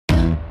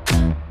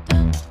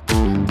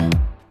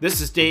This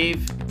is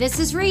Dave. This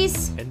is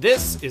Reese. And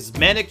this is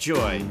Manic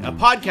Joy, a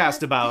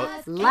podcast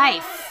about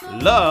life,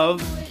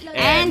 love,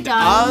 and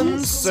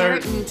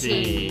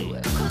uncertainty.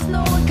 Cause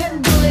no one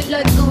can do it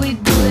like we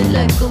do it,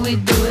 like we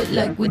do it,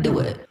 like we do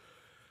it.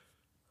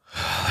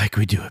 Like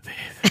we do it,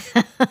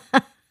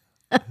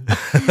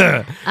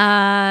 babe.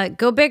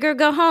 Go big or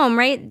go home,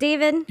 right,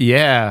 David?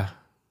 Yeah.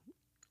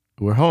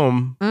 We're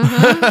home.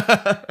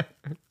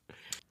 Mm-hmm.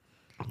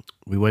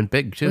 We went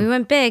big, too. We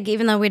went big,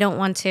 even though we don't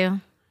want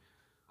to.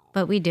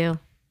 But we do.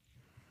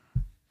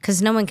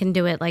 Because no one can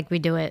do it like we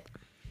do it.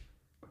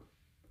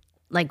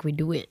 Like we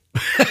do it.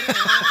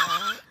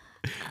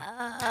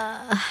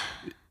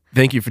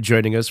 Thank you for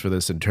joining us for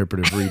this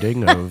interpretive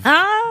reading of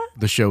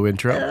the show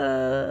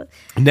intro.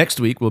 Next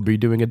week, we'll be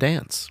doing a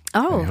dance.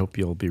 Oh. I hope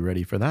you'll be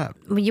ready for that.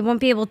 Well, you won't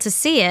be able to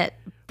see it,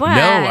 but...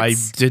 No, I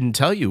didn't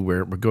tell you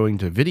we're going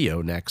to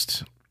video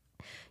next.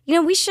 You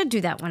know, we should do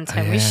that one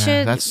time. Yeah, we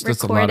should that's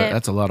record it.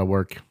 That's a lot of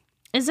work.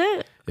 Is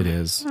it? It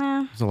is.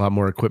 Yeah. There's a lot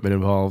more equipment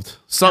involved.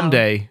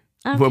 Someday,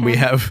 when we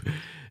have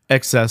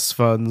excess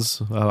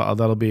funds,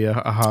 that'll be a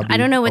hobby. I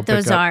don't know what I'll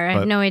those pick up, are. I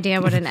have no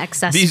idea what an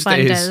excess these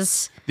fund days,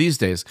 is. These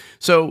days.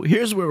 So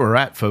here's where we're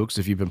at, folks.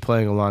 If you've been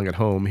playing along at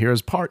home,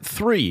 here's part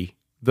 3,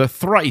 the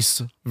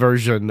thrice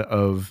version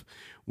of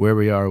where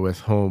we are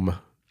with home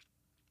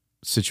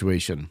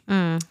situation.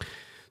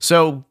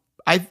 So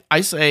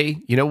I say,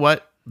 you know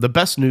what? The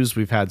best news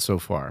we've had so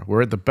far.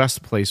 We're at the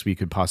best place we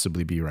could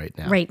possibly be right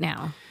now. Right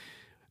now.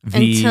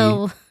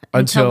 Until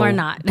we're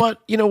not.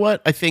 But you know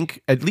what? I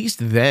think at least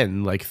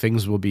then, like,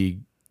 things will be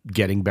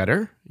getting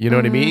better. You know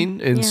what I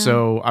mean? And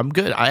so I'm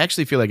good. I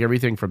actually feel like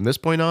everything from this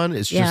point on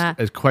is just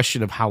a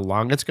question of how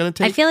long it's going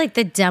to take. I feel like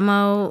the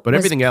demo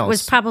everything else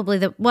was probably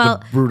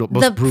most brutal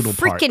part.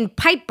 Freaking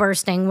pipe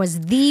bursting was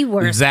the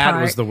worst part.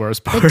 That was the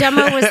worst part. The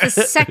demo was the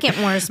second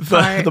worst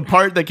part. The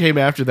part that came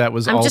after that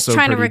was I'm also just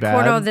trying to record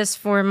bad. all this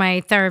for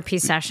my therapy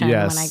session when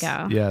I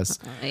go. Yes.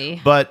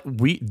 But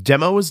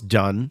demo is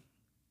done.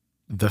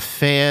 The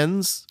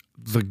fans,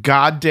 the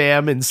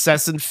goddamn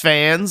incessant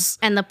fans.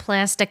 And the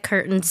plastic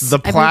curtains. The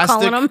I've been calling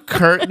plastic them.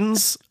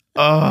 curtains.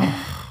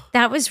 Oh,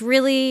 that was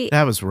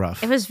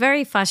rough. It was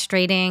very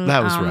frustrating.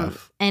 That was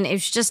rough. And it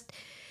was just,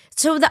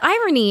 so the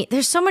irony,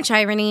 there's so much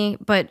irony,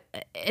 but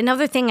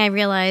another thing I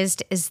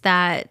realized is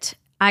that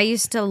I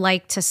used to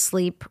like to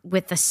sleep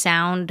with the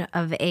sound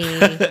of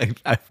a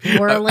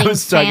whirling I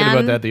was talking fan.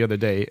 about that the other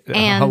day.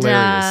 And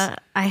Hilarious.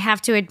 I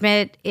have to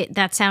admit,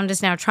 that sound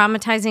is now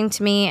traumatizing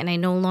to me, and I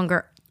no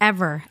longer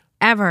ever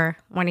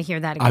want to hear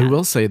that again. I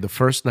will say the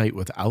first night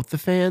without the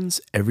fans,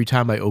 every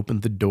time I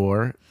opened the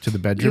door to the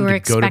bedroom to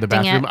go to the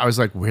bathroom, I was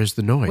like, where's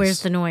the noise?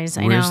 Where's the noise?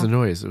 I know. Where's the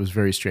noise? It was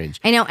very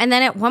strange. I know. And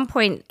then at one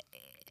point,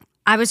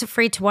 I was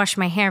afraid to wash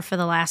my hair for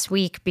the last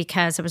week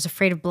because I was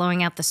afraid of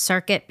blowing out the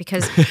circuit,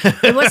 because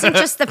it wasn't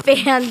just the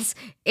fans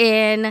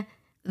in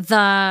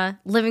the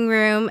living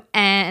room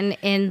and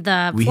in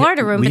the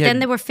Florida room, but then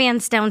there were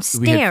fans downstairs.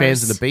 We had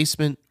fans in the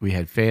basement. We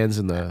had fans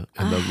in the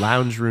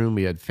lounge room.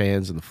 We had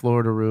fans in the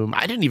Florida room.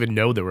 I didn't even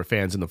know there were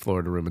fans in the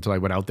Florida room until I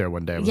went out there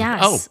one day. I was like,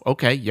 oh,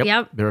 okay,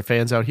 yep. There are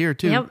fans out here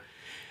too. Yep.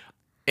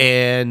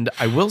 And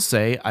I will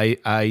say,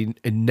 I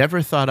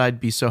never thought I'd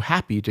be so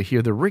happy to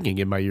hear the ringing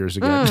in my ears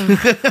again.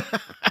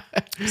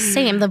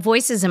 Same. The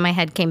voices in my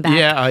head came back.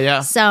 Yeah.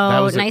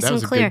 So nice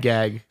and clear. A good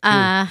gag.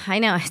 I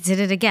know. I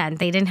did it again.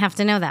 They didn't have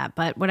to know that,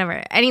 but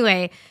whatever.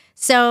 Anyway,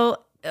 so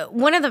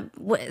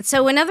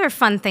another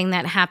fun thing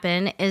that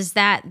happened is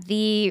that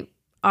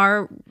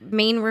our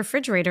main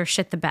refrigerator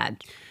shit the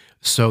bed.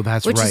 So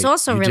that's which right. is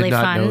also you really did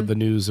not fun. know the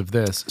news of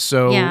this.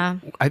 So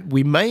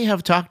we may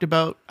have talked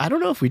about. I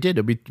don't know if we did.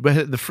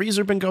 Had the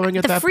freezer been going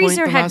at that point? The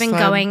freezer had been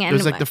going, and it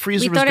was like the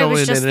freezer was going it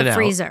was just in and the out.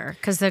 freezer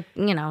because And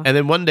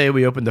then one day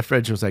we opened the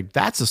fridge and was like,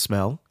 "That's a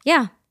smell."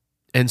 Yeah.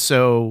 And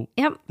so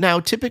now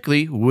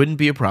typically wouldn't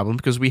be a problem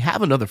because we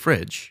have another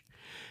fridge.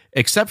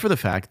 Except for the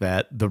fact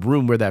that the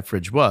room where that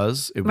fridge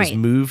was, it was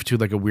moved to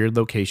like a weird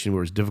location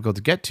where it was difficult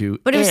to get to.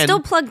 But it was still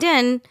plugged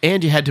in.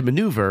 And you had to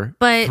maneuver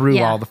through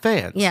all the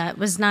fans. Yeah, it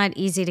was not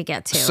easy to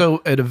get to.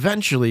 So it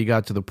eventually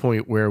got to the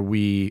point where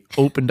we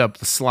opened up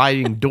the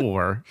sliding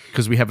door,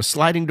 because we have a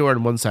sliding door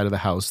on one side of the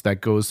house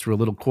that goes through a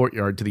little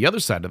courtyard to the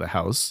other side of the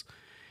house.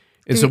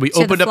 And so we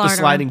opened up the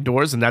sliding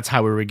doors, and that's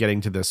how we were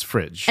getting to this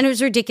fridge. And it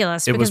was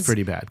ridiculous. It was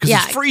pretty bad because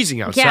it's freezing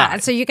outside. Yeah,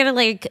 so you got to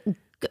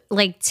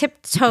like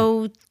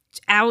tiptoe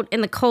out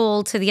in the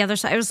cold to the other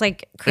side. It was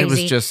like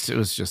crazy. It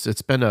was just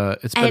it's been a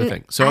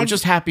thing. So I'm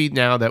just happy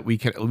now that we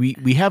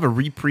have a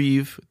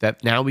reprieve,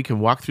 that now we can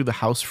walk through the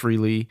house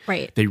freely.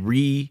 Right. They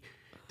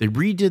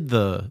redid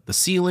the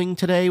ceiling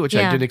today, which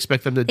I didn't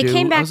expect them to do. They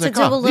came back to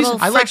do a little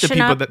I like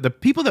the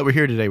people that were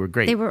here today were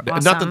great. They were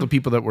awesome. Not that the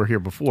people that were here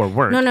before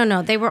weren't.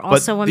 No. They were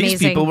also amazing. These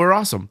people were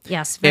awesome.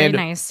 Yes, very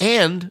nice.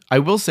 And I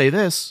will say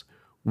this,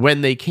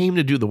 when they came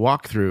to do the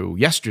walkthrough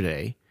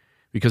yesterday,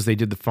 because they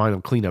did the final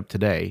cleanup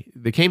today.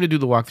 They came to do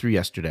the walkthrough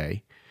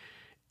yesterday,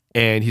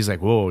 and he's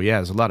like, "Whoa, yeah,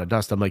 there's a lot of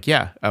dust." I'm like,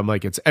 "Yeah." I'm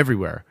like, "It's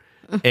everywhere."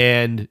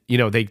 And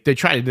they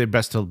tried their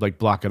best to like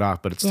block it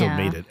off, but it still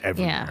made it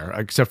everywhere,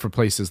 except for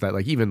places that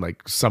like even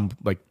like some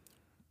like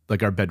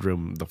like our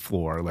bedroom, the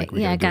floor. Like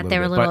we Yeah, I gotta do got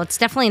there a bit. little. But, It's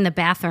definitely in the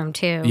bathroom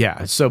too.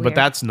 yeah. It's So, but weird.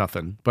 that's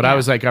nothing. But I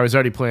was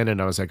already planning.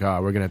 I was like, oh,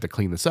 we're gonna have to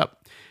clean this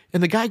up.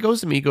 And the guy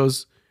goes to me, he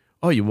goes,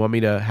 oh, you want me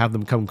to have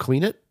them come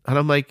clean it? And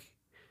I'm like,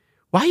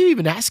 why are you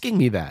even asking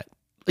me that?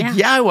 Like,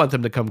 yeah, I want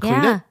them to come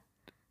clean it.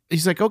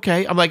 He's like,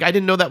 okay. I'm like, I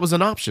didn't know that was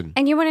an option.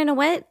 And you want to know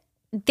what?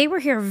 They were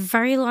here a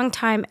very long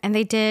time, and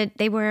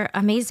they were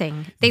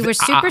amazing. They were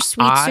super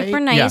sweet, super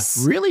nice.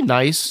 Yeah, really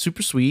nice,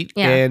 super sweet,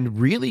 and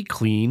really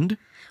cleaned.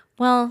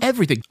 Well,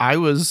 Everything. I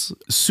was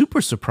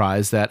super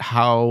surprised at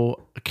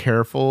how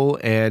careful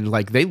and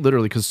like they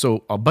literally, because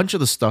so a bunch of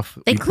the stuff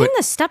they cleaned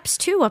the steps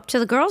too up to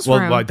the girls'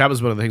 room. Well, that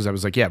was one of the things I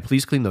was like, yeah,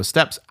 please clean those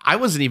steps. I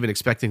wasn't even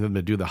expecting them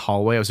to do the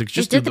hallway. I was like,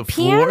 just They do did the the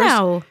piano.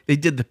 floors. They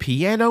did the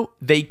piano.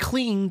 They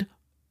cleaned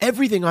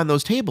everything on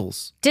those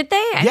tables. Did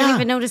they? I didn't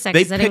even notice that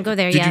because I didn't go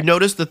there yet. Did you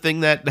notice the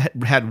thing that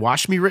had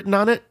 "Wash Me" written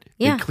on it?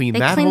 Yeah, they cleaned they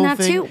that cleaned whole that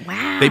thing. too?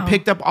 Wow. They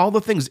picked up all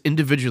the things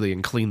individually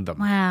and cleaned them.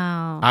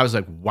 Wow. I was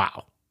like,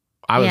 wow.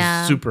 I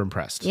was super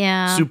impressed.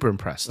 Yeah. Super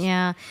impressed.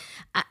 Yeah.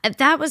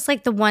 That was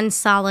like the one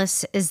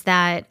solace is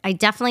that I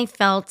definitely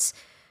felt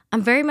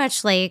I'm very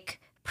much like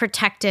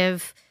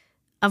protective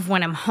of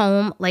when I'm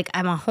home. Like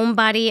I'm a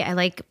homebody. I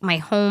like my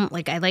home.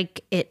 Like I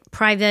like it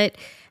private.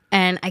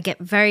 And I get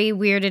very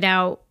weirded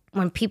out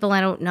when people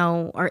I don't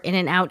know are in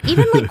and out.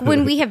 Even like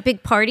when we have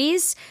big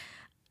parties,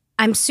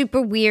 I'm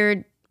super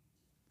weird.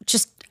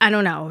 Just, I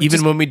don't know.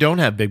 Even when we don't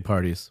have big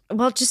parties.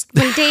 Well, just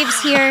when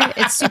Dave's here,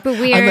 it's super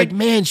weird. I'm like,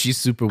 man, she's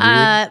super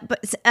weird.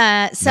 So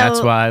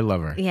that's why I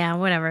love her. Yeah,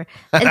 whatever.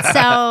 And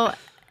so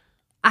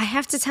I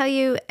have to tell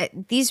you,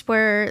 these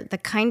were the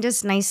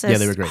kindest, nicest,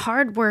 they were great.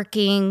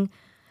 hardworking.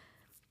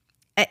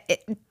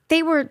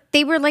 They were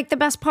like the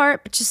best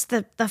part, but just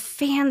the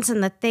fans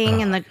and the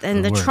thing and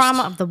the worst.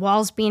 trauma of the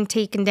walls being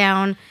taken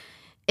down.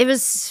 It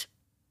was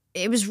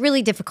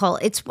really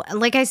difficult. It's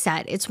like I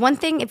said, it's one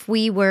thing if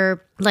we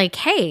were like,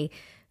 hey,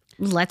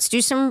 let's do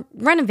some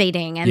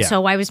renovating. And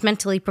so I was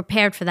mentally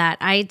prepared for that.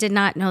 I did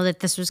not know that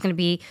this was going to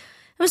be,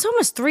 it was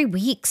almost 3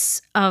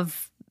 weeks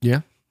of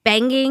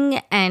banging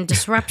and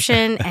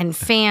disruption and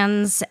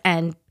fans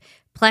and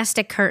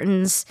plastic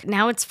curtains.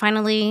 Now it's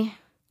finally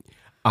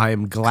I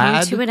am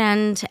glad come to an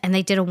end, and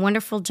they did a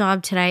wonderful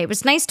job today. It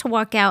was nice to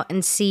walk out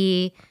and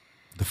see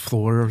the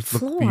floor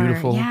looked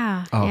beautiful.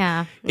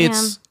 Yeah.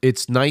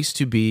 It's nice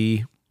to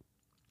be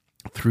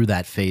through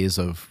that phase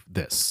of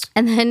this.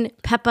 And then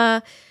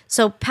Peppa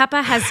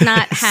has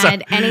not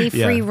had any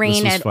free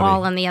reign at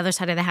all on the other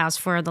side of the house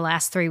for the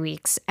last 3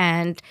 weeks.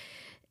 And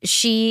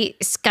she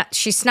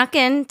snuck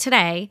in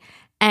today,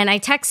 and I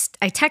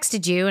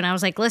texted you, and I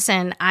was like,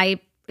 listen,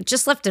 I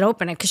just left it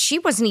open because she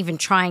wasn't even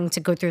trying to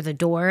go through the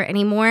door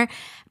anymore.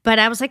 But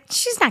I was like,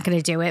 she's not going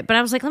to do it. But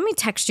I was like, let me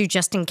text you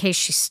just in case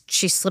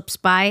she slips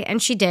by.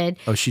 And she did.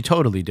 Oh, she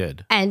totally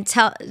did. And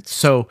tell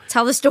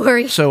the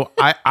story. So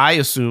I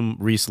assume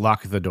Reese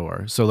locked the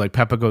door. So like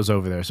Peppa goes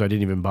over there. So I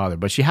didn't even bother.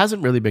 But she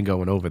hasn't really been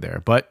going over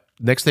there. But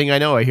next thing I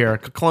know, I hear a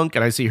clunk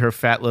and I see her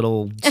fat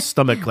little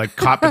stomach like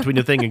caught between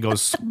the thing and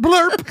goes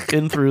blurp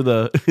in through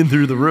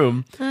the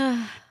room.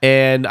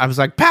 And I was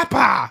like,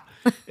 Peppa!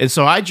 And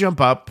so I jump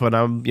up and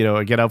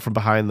I get out from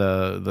behind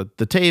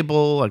the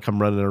table. I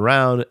come running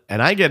around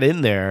and I get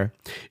in there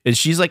and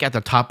she's like at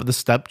the top of the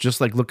step, just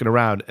like looking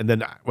around. And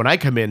then when I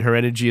come in, her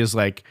energy is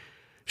like,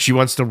 she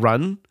wants to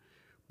run,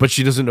 but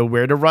she doesn't know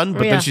where to run.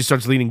 But then she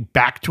starts leaning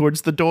back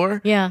towards the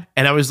door. Yeah.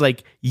 And I was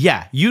like,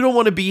 yeah, you don't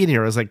want to be in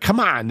here. I was like, come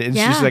on. And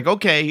she's like,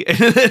 okay. And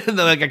then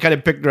like I kind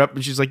of picked her up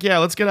and she's like, yeah,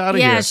 let's get out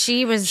of here. Yeah,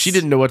 she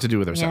didn't know what to do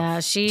with herself. Yeah,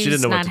 she she's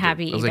didn't know not what to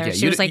happy do. I was either. like,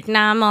 She was like,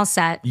 nah, I'm all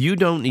set. You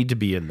don't need to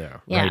be in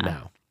there right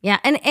now. Yeah,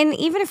 and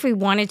even if we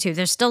wanted to,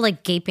 there's still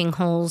like gaping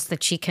holes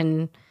that she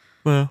can,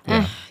 like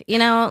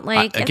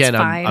again, it's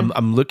fine.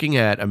 I'm looking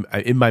at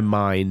in my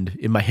mind,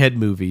 in my head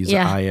movies.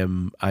 Yeah. I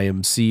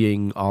am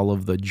seeing all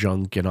of the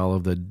junk and all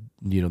of the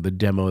the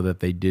demo that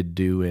they did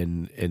do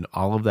and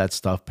all of that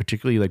stuff,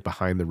 particularly like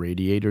behind the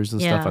radiators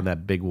and stuff on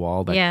that big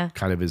wall that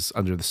kind of is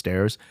under the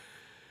stairs.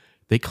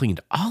 They cleaned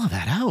all of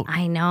that out.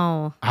 I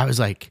know. I was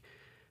like,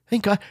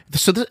 thank God.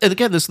 So and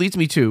again, this leads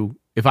me to,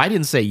 if I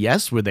didn't say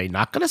yes, were they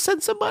not going to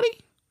send somebody?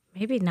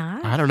 Maybe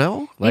not. I don't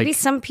know. Maybe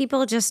some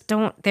people just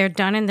don't. They're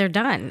done and they're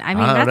done. I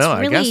mean, I don't that's know.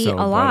 really I guess so,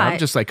 a lot. I'm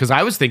just like, because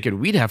I was thinking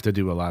we'd have to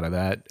do a lot of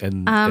that.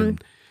 And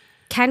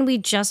can we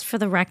just, for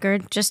the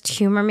record, just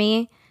humor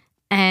me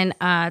and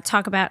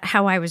talk about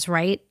how I was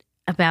right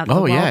about the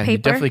wallpaper? Oh yeah, you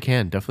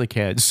definitely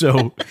can.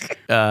 So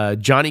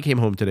Johnny came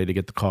home today to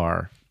get the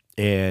car.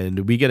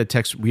 And we get a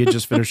text. We had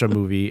just finished our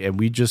movie, and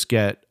we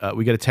get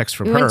a text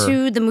from her. We went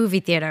to the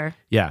movie theater.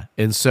 Yeah,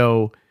 and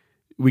so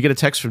we get a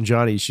text from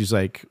Johnny. She's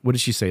like, "What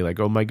did she say? Like,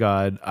 oh my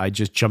God, I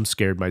just jump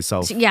scared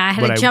myself." Yeah, I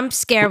had a jump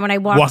scare when I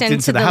walked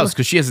into the house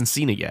because she hasn't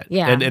seen it yet.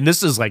 Yeah, and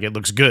this is like, it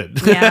looks good.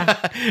 Yeah,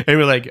 and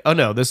we're like, oh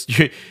no, this.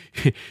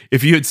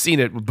 If you had seen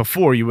it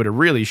before, you would have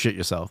really shit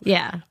yourself.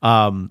 Yeah.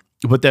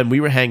 But then we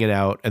were hanging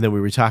out, and then we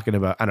were talking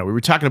about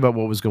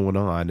what was going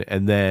on,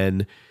 and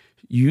then.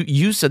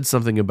 You said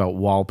something about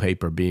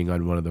wallpaper being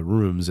on one of the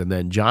rooms, and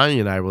then Johnny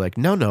and I were like,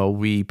 no,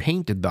 we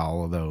painted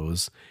all of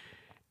those.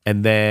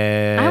 And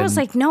then I was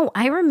like, no,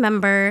 I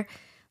remember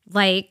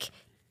like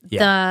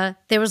there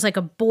was like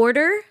a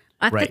border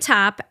at the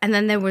top, and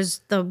then there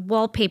was the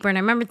wallpaper. And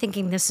I remember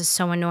thinking, this is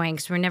so annoying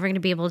because we're never going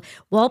to be able.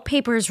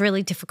 Wallpaper is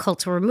really difficult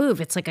to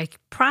remove. It's like a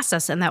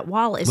process, and that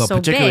wall is so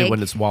particularly big.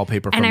 when it's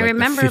wallpaper from and I like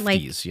remember the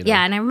 50s. like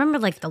and I remember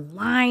like the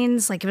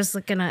lines, like it was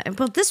like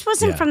well, this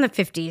wasn't from the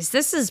 50s.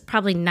 This is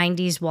probably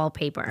 90s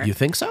wallpaper. You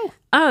think so?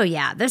 Oh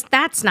yeah,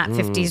 that's not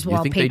 50s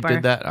wallpaper. You think they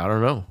did that? I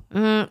don't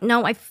know.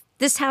 No,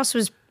 this house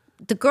was.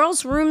 The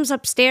girls' rooms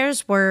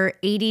upstairs were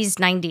 80s,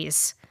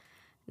 90s.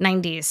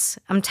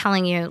 I'm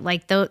telling you,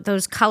 like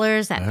those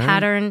colors, that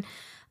pattern.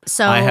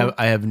 So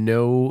I have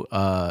no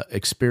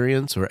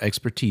experience or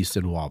expertise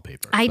in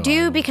wallpaper. I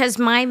do because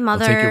my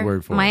mother, take your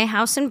word for my it.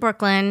 house in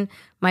Brooklyn,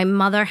 my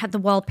mother had the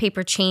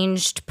wallpaper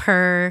changed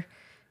per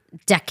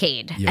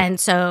decade. And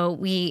so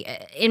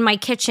in my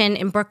kitchen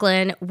in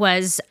Brooklyn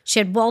she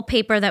had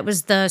wallpaper that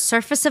was the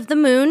surface of the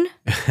moon.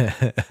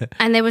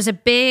 And there was a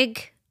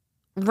big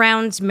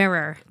round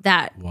mirror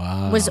that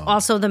was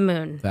also the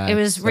moon. It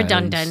was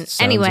redundant.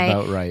 Sounds anyway,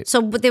 about right.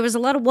 So but there was a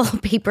lot of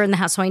wallpaper in the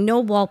house. So I know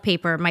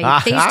wallpaper. They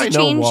used to I know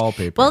change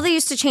wallpaper. Well, they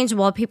used to change the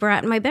wallpaper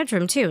out in my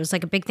bedroom too. It was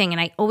like a big thing,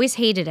 and I always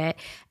hated it.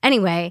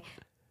 Anyway,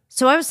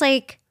 so I was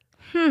like,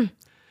 have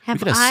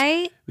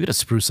I we gotta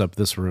spruce up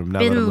this room now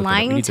that I'm been looking at it. We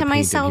lying need to paint it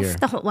myself here.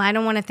 the whole? Well, I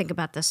don't want to think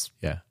about this.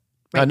 Yeah.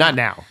 Not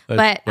now.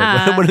 But,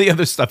 when one of the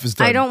other stuff is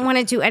done. I don't want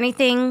to do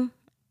anything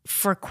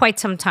for quite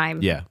some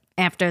time. Yeah.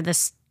 After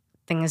this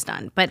thing is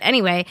done. But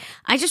anyway,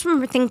 I just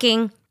remember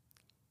thinking,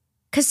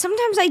 because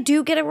sometimes I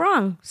do get it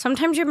wrong.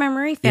 Sometimes your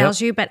memory fails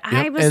you, but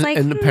I was like,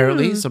 and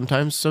apparently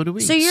sometimes so do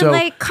we. So you're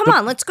like, come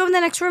on, let's go in the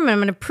next room and I'm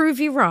going to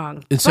prove you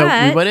wrong. And so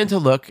we went in to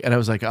look, and I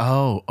was like,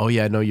 oh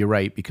yeah, no, you're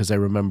right, because I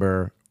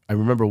remember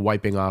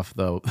wiping off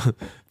the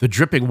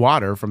dripping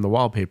water from the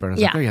wallpaper, and I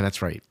was like, oh yeah,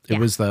 that's right. It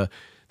was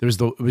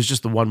it was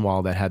just the one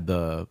wall that had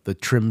the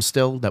trim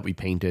still that we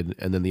painted,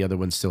 and then the other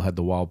one still had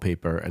the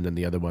wallpaper, and then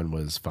the other one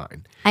was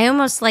fine. I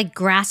almost like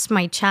grasped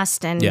my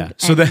chest and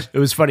So then it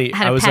was funny.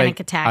 had I a was panic like,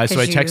 attack so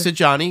I 'cause texted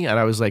Johnny, and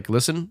I was like,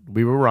 listen,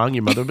 we were wrong.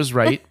 Your mother was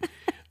right.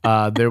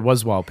 There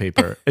was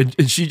wallpaper,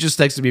 and she just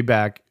texted me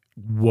back,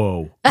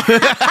 whoa.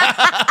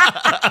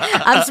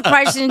 I'm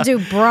surprised you didn't do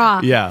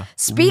bra. Yeah.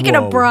 Speaking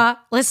of bra,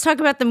 let's talk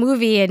about the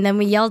movie, and then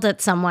we yelled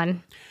at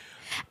someone.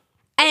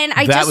 And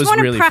I just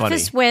want to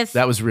preface with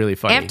that was really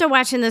funny. After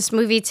watching this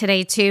movie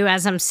today too,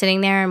 as I'm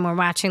sitting there and we're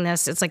watching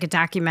this, it's like a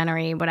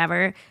documentary,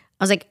 whatever.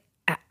 I was like,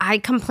 I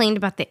complained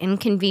about the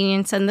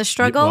inconvenience and the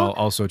struggle. Well,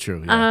 also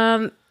true.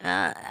 Yeah.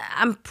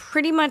 I'm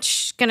pretty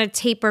much gonna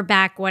taper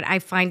back what I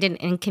find an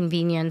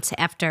inconvenience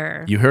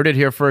after. You heard it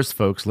here first,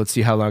 folks. Let's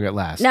see how long it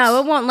lasts.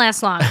 No, it won't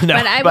last long.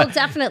 But I will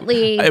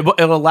definitely.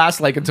 It'll last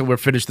like until we're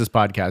finished this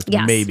podcast.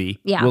 Yes. Maybe.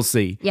 Yeah. We'll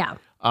see. Yeah.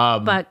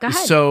 But go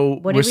ahead. So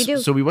what did we do?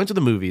 So we went to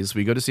the movies.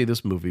 We go to see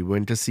this movie. We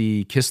went to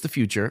see Kiss the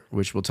Future,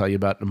 which we'll tell you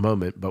about in a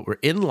moment. But we're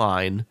in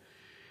line,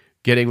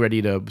 getting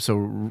ready to.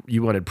 So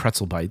you wanted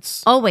pretzel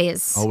bites.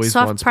 Always soft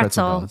wants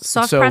pretzel. bites.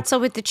 Soft So pretzel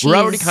with the cheese. We're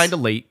already kind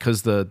of late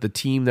because the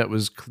team that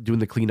was doing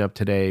the cleanup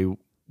today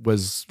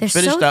was They're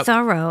finished so up.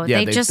 thorough.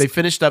 Yeah, They they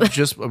finished up.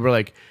 Just we're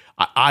like,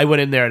 I went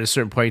in there at a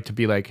certain point to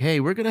be like, hey,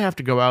 we're gonna have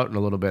to go out in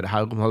a little bit.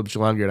 How much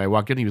longer? And I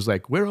walked in. He was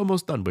like, we're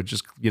almost done, but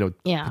just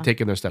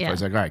taking their stuff. Yeah. I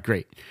was like, all right,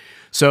 great.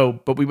 So,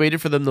 but we waited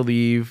for them to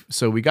leave.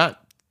 So we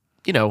got,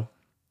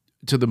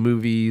 to the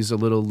movies a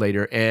little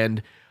later,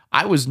 and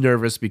I was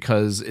nervous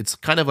because it's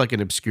kind of like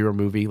an obscure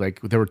movie.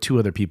 Like there were two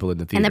other people in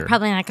the theater. And they're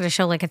probably not going to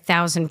show like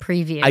 1,000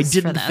 previews. I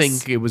didn't for this.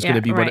 think it was going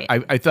to be one.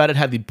 I thought it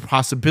had the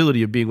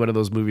possibility of being one of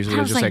those movies where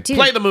they're just like, dude,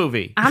 play the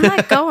movie. I'm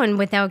not going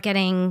without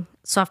getting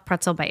soft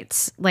pretzel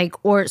bites,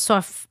 or a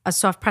soft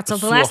pretzel.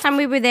 The last time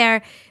we were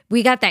there,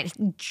 we got that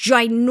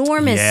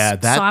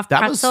ginormous soft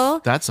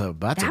pretzel. That's a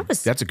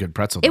good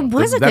pretzel. It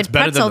was a that's good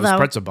better pretzel, than those though.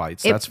 pretzel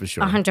bites. That's for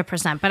sure.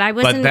 100%. But I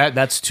wasn't. But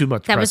that's too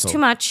much. That pretzel. was too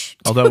much.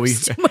 Although we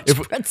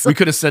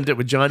could have sent it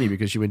with Johnny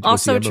because she went to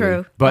also see Emily.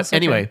 true. But also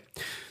anyway,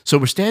 so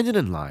we're standing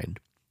in line,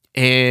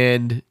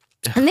 and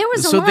there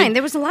was a line.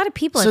 There was a lot of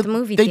people at the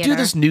movie theater. They do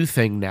this new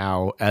thing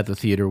now at the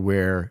theater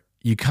where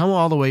you come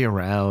all the way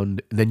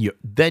around, and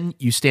then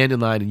you stand in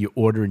line and you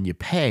order and you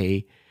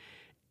pay,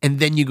 and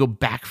then you go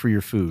back for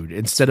your food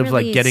instead of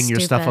like getting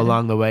your stuff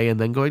along the way and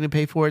then going to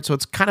pay for it. So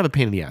it's kind of a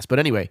pain in the ass. But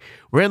anyway,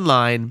 we're in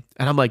line,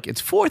 and I'm like,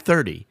 it's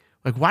 4:30.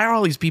 Like, why are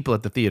all these people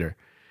at the theater?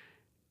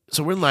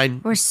 So we're in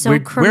line. We're so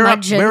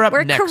curmudgeon. We're up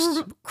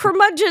next.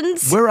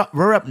 Curmudgeons.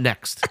 We're up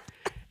next.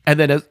 And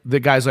then the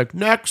guy's like,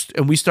 next.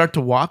 And we start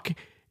to walk.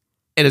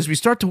 And as we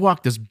start to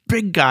walk, this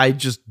big guy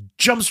just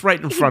jumps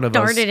right in front of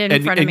us. Darted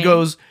in front of me. And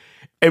goes,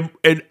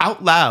 and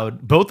out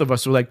loud, both of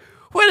us were like,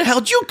 where the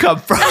hell did you come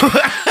from?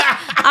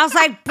 I was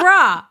like,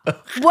 bruh,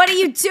 what are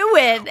you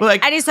doing?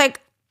 Like, and he's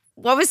like,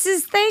 what was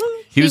his thing?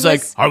 He was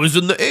like, I was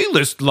in the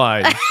A-list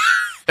line.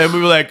 And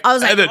we were like, I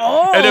was like,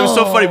 and it was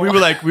so funny. We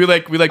put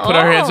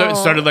our hands up and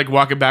started like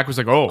walking back. It was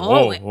like,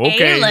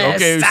 okay,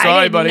 A-list.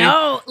 sorry, buddy.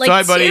 Like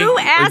sorry, buddy. two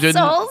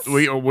assholes.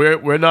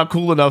 We're not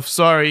cool enough.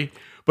 Sorry.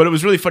 But it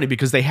was really funny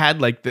because they had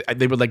like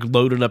they were like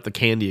loading up the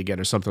candy again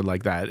or something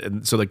like that,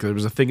 and so like there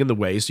was a thing in the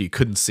way, so you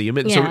couldn't see them.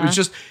 And so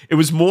it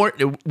was more.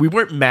 We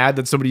weren't mad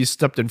that somebody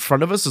stepped in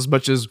front of us as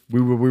much as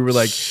we were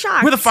like,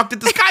 shocked. where the fuck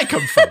did this guy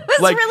come from? It was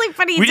like, really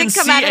funny. We It didn't didn't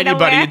come see out of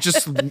anybody. nowhere. It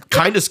just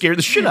kind of scared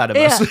the shit out of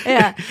us.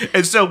 Yeah.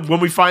 And so when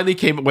we finally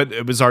when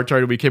it was our turn,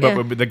 and we came up,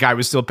 and the guy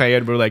was still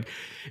paying. We were like,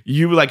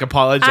 you like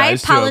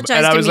apologized to him,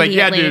 and I was like,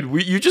 yeah,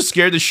 dude, you just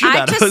scared the shit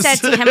out of us. I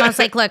just said to him, I was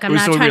like, look, I'm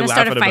not trying to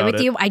start a fight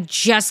with you. I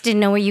just didn't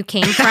know where you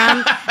came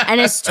from,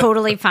 and it's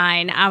totally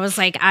fine. I was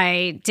like,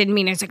 I didn't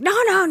mean it. It's like,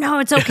 no,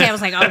 it's okay. I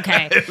was like,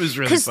 okay. It was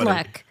really funny.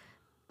 Because look,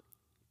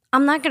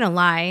 I'm not going to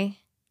lie.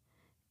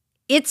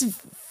 It's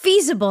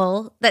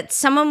feasible that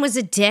someone was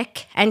a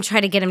dick and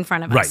tried to get in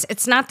front of us. Right.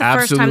 It's not the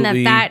first time that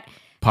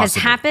has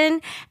possible.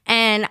 happened,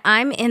 and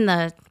I'm in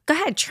the... Go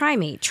ahead, try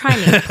me,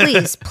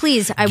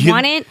 please. I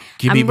want it.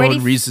 Give me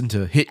one reason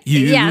to hit you.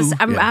 Yes,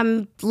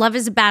 I'm love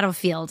is a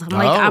battlefield.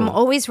 I'm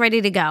always ready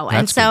to go. That's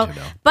and so, good to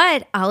know.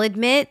 but I'll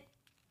admit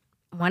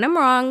when I'm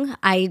wrong,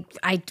 I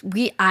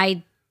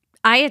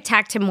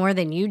attacked him more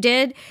than you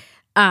did.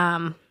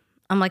 I'm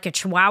like a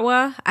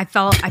chihuahua. I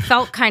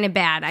felt kind of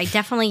bad. I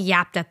definitely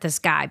yapped at this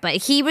guy, but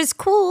he was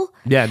cool.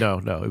 Yeah, no,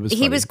 it was.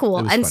 He was cool.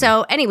 And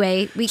so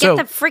anyway, we get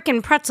the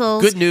freaking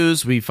pretzels. Good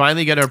news, we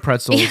finally get our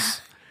pretzels. Yeah.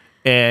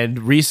 And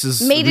Reese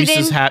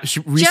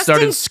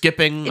started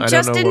skipping. I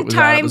just don't know in what was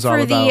time that was all for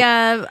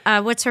about.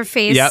 the what's her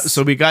face? Yeah,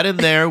 so we got in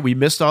there. We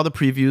missed all the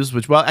previews,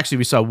 which actually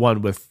we saw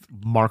one with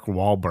Mark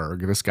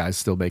Wahlberg. This guy's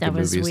still making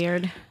movies. That was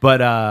weird.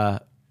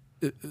 But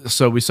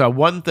so we saw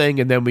one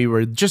thing, and then we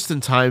were just in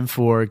time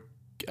for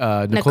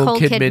Nicole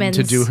Kidman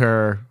to do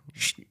her.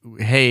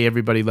 Hey,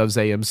 everybody loves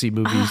AMC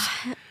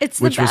movies,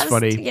 which was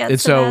funny. Yeah,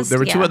 and so there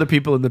were two other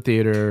people in the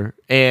theater,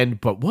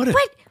 but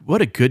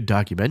what a good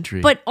documentary.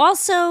 But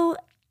also.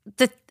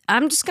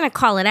 I'm just going to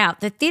call it out.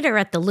 The theater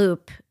at the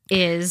Loop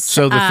is...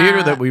 So the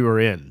theater that we were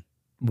in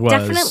was...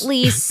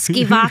 Definitely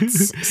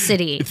Skivots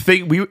City.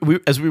 We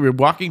as we were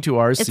walking to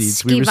our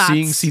seats, we were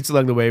seeing seats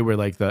along the way where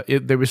like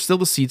there were still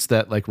the seats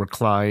that like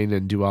recline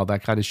and do all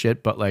that kind of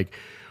shit, but like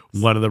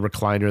one of the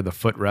recliner, the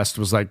footrest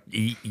was like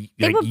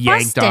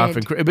yanked off.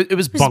 And it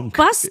was bunk.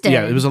 Busted.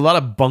 Yeah, it was a lot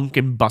of bunk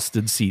and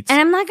busted seats.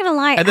 And I'm not going to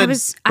lie. And then the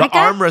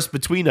armrest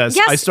between us,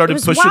 I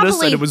started pushing wobbly.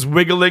 us and it was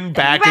wiggling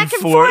back and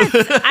forth.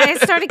 I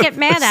started to get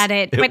mad at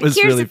it. But here's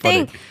really the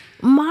thing.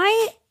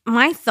 funny.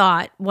 My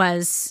thought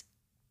was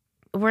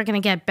we're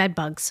going to get bed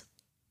bugs.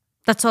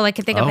 That's all I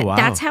could think of. Wow.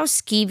 That's how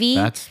skeevy.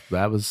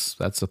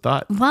 That's a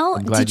thought. Well,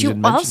 did you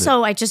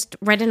also? I just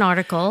read an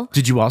article.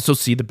 Did you also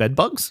see the bed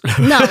bugs?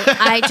 No,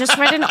 I just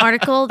read an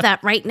article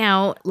that right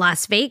now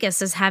Las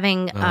Vegas is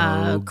having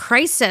a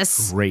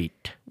crisis.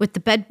 Great. With the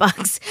bed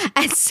bugs,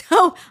 and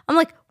so I'm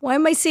like, why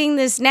am I seeing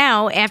this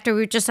now? After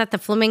we were just at the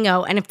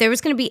Flamingo, and if there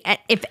was going to be,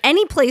 if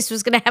any place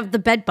was going to have the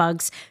bed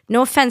bugs,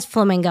 no offense,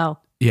 Flamingo.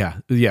 Yeah,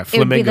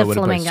 Flamingo would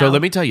have been. So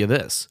let me tell you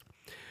this.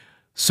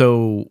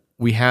 So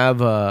we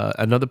have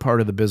another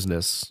part of the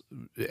business.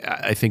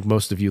 I think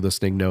most of you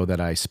listening know that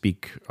I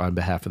speak on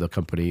behalf of the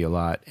company a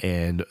lot.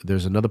 And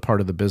there's another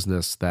part of the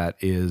business that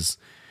is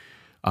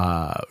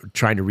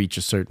trying to reach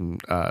a certain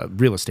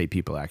real estate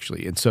people,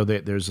 actually. And so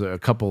there's a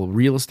couple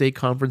real estate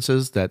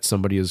conferences that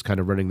somebody is kind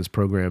of running this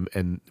program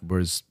and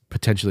was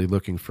potentially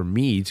looking for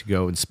me to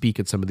go and speak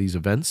at some of these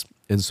events.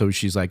 And so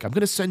she's like, I'm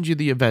going to send you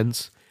the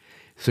events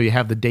so you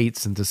have the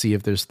dates and to see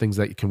if there's things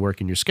that can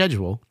work in your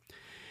schedule.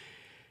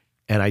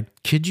 And I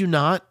kid you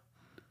not,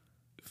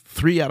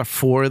 3 out of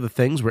 4 of the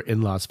things were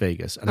in Las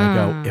Vegas. And I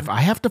go, if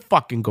I have to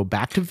fucking go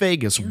back to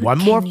Vegas one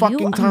more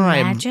fucking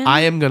time, imagine?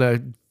 I am going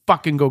to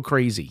fucking go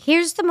crazy.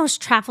 Here's the most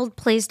traveled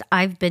place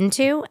I've been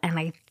to, and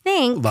I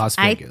think Las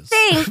Vegas.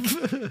 I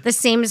think the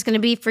same is going to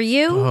be for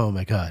you. Oh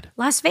my God.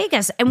 Las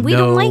Vegas. And we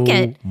don't like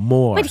it.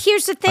 More. But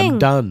here's the thing. I'm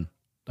done.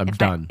 I'm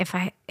done.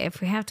 If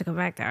we have to go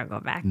back there, I'll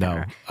go back no,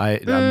 there.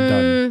 I'm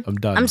done. I'm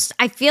done.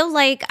 I feel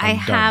like I done.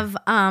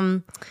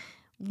 have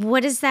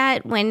what is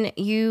that when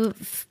you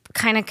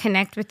kind of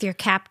connect with your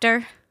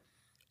captor?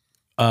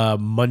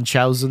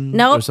 Munchausen.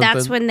 Nope, or something?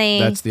 that's when they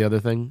That's the other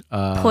thing.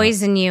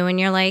 Poison you, and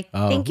you're like,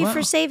 "Thank you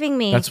for saving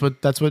me." That's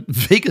what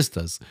Vegas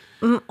does.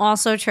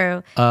 Also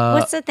true.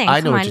 What's the thing? I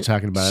know what you're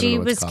talking about. She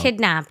was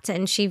kidnapped,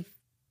 and she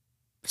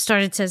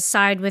started to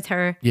side with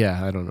her.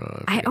 Yeah, I don't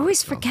know. I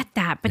always forget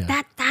that, but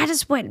that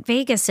is what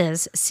Vegas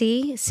is.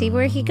 See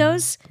where he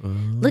goes.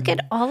 Look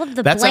at all of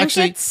the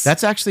blankets.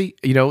 That's actually,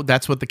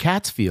 that's what the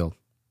cats feel.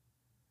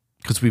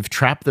 Because we've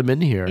trapped them in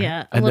here,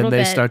 and then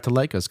they start to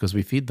like us because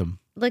we feed them.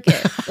 Look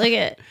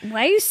at.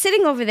 Why are you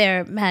sitting over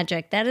there,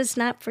 Magic? That is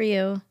not for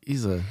you.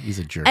 He's a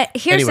jerk.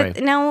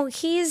 No,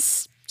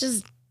 he's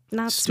just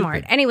not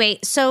smart. Anyway,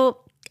 so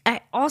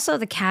also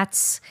the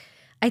cats.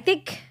 I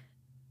think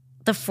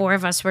the 4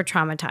 of us were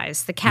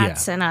traumatized. The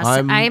cats and us.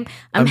 I'm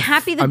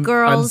happy the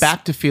girls. I'm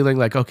back to feeling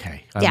like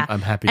okay. I'm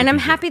happy. And I'm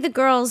happy the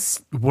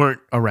girls weren't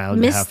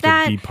around to have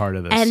to be part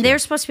of this. And they're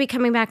supposed to be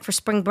coming back for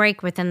spring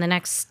break within the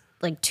next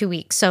 2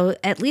 weeks. So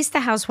at least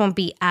the house won't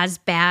be as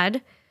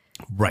bad.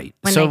 Right.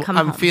 when so they come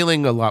I'm home.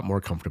 feeling a lot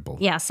more comfortable.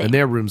 Yeah, same. And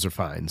their rooms are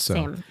fine. So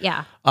Same.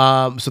 Yeah.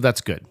 So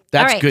that's good.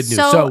 That's All right, good news.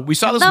 So we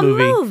saw this the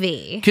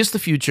movie, Kiss the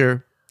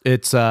Future.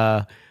 It's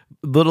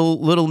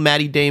little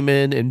Maddie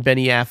Damon and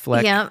Benny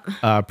Affleck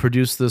Yep.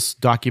 produced this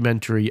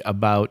documentary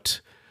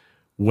about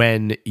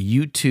when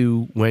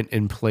U2 went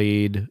and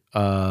played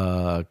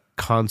a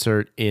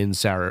concert in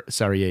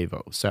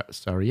Sarajevo.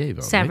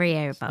 Sarajevo.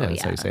 Sarajevo, Right?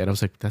 That's how you say it. I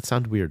was like, that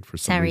sounds weird for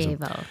some reason.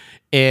 Sarajevo.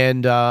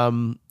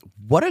 And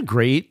what a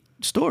great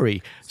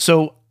story.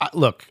 So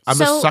look, I'm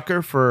a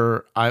sucker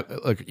for.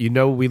 Look, we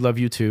love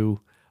U2.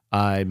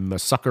 I'm a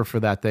sucker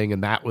for that thing,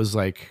 and that was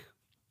like,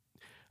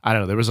 I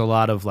don't know. There was a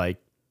lot of like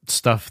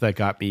stuff that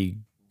got me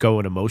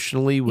going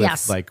emotionally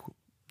with like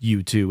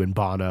U2 and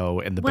Bono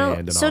and the band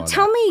and all so of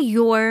tell that. me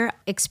your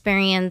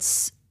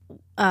experience.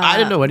 I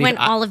didn't know when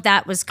all of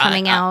that was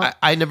coming out.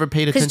 I never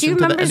paid attention do you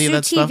to remember any of Zoo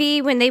that stuff.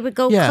 TV when they would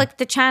go click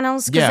the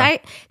channels? Because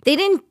they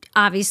didn't,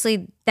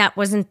 obviously that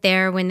wasn't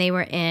there when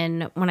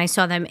I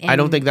saw them in I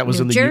don't think that was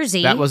New in the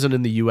Jersey. That wasn't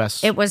in the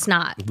US. It was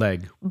not.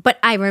 Leg. But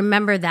I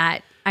remember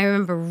that. I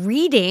remember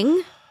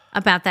reading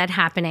about that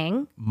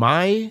happening.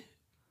 My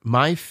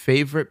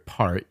favorite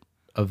part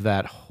of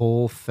that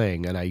whole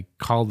thing, and I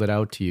called it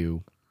out to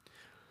you,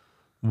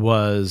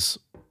 was,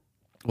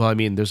 well, I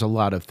mean, there's a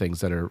lot of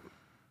things that are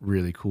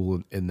really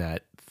cool in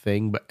that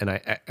thing, but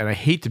I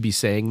hate to be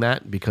saying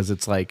that because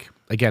it's like,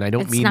 again, I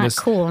don't mean not this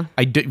cool.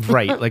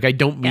 Right, like I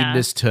don't mean Yeah.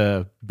 this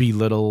to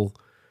belittle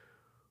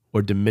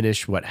or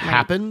diminish what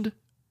happened,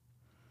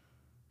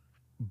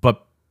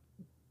 but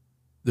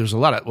there's a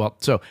lot of,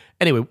 so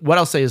anyway, what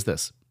I'll say is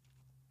this: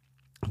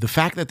 the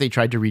fact that they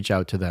tried to reach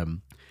out to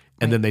them,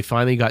 and then they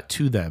finally got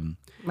to them,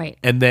 right?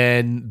 And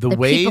then the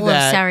way people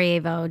that of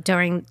Sarajevo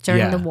during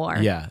the war,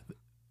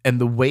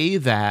 and the way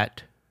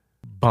that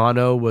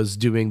Bono was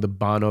doing the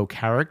Bono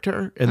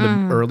character in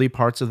the early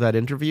parts of that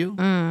interview,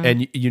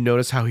 and you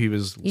notice how he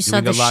was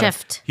saw the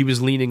shift. He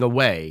was leaning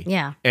away,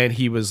 and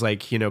he was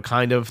like,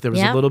 kind of, there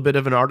was a little bit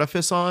of an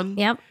artifice on,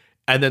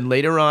 and then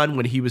later on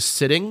when he was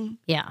sitting,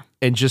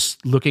 and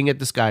just looking at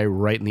this guy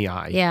right in the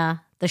eye,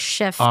 the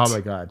shift, oh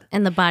my god,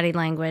 and the body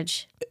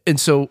language. And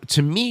so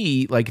to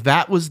me, like,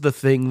 that was the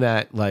thing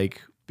that,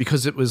 like,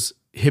 because it was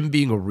him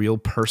being a real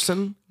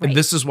person, and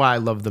this is why I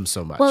love them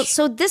so much. Well,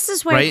 so this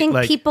is where I think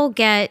people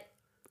get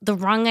the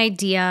wrong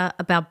idea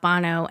about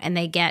Bono, and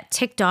they get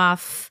ticked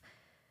off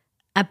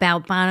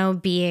about Bono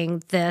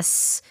being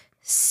this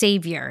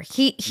savior.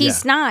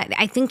 He's not.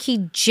 I think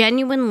he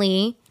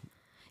genuinely.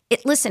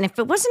 Listen, if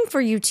it wasn't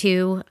for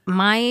U2,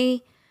 my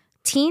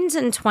teens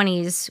and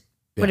 20s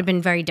would have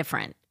been very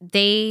different.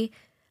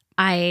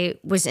 I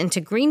was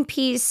into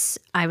Greenpeace.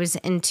 I was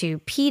into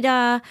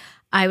PETA.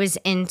 I was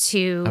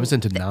into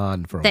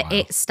Non for a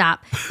while.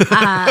 Stop.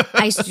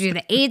 I used to do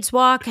the AIDS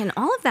walk, and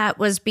all of that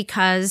was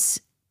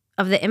because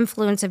of the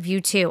influence of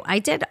U2. I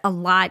did a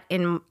lot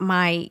in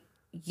my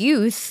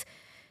youth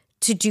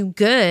to do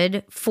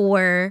good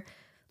for,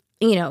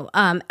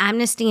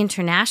 Amnesty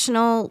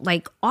International.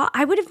 Like,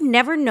 I would have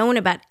never known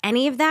about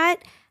any of that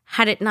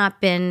had it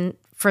not been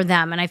for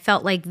them. And I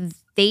felt like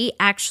they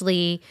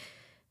actually,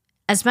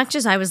 as much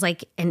as I was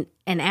like an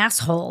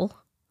asshole,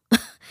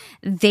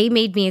 they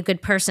made me a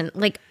good person.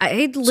 Like,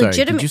 I legitimately.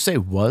 Sorry, did you say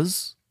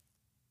was?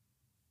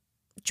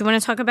 Do you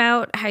want to talk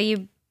about how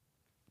you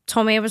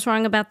told me I was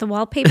wrong about the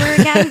wallpaper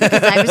again?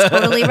 Because I was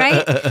totally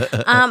right.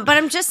 But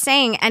I'm just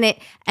saying, and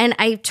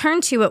I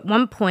turned to you at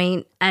one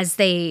point as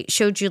they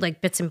showed you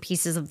like bits and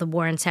pieces of the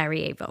war in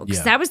Sarajevo.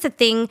 Because that was the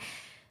thing.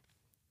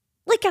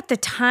 Like, at the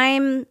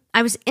time,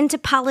 I was into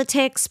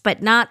politics,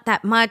 but not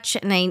that much.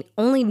 And I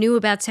only knew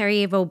about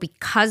Sarajevo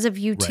because of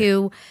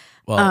U2. Right.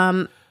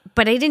 Well,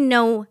 but I didn't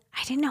know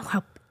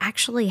how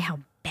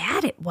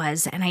bad it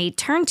was. And I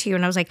turned to you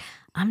and I was like,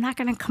 I'm not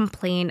going to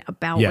complain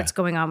about what's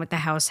going on with the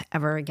house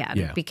ever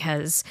again,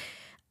 because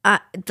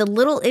the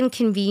little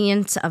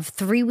inconvenience of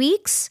 3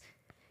 weeks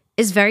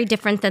is very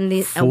different than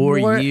the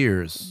 4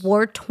 years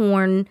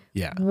war-torn.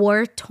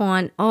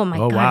 Oh my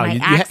God, wow, my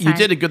accent. you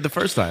did it good the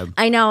first time.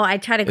 I know. I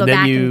tried to go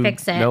back and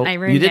fix it. Nope, I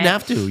ruined you didn't it.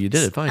 have to. You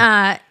did it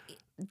fine.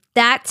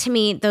 That, to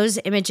me, those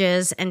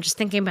images and just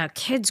thinking about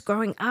kids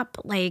growing up,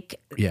 like,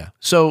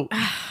 So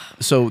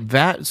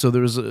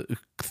there was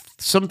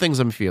some things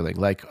I'm feeling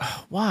like,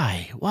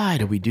 why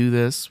do we do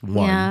this?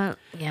 One,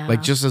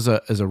 like, just as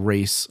a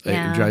race,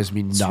 it drives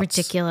me nuts. It's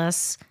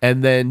ridiculous.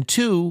 And then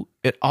two,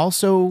 it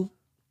also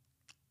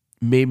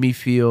made me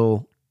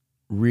feel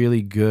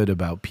really good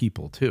about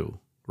people too,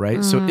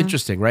 right? So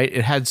interesting, right?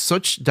 It had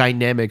such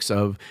dynamics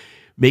of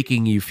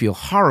making you feel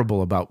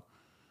horrible about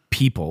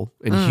people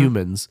and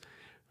humans,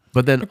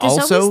 but then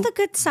also always the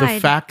good side. The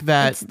fact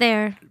that it's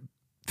there.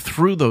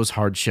 Through those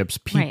hardships,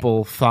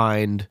 people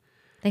find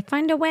a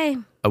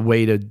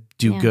way to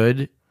do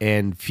good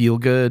and feel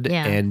good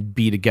and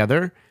be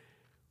together.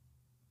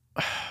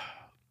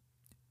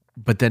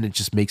 But then it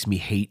just makes me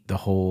hate the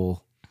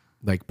whole,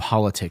 like,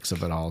 politics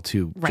of it all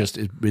too. Right. Just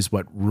is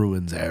what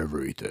ruins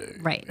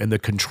everything. Right. And the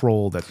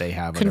control that they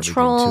have.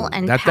 Control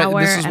and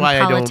power this is why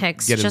and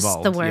politics, I don't get just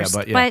involved. the worst.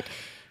 But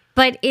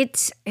But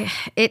it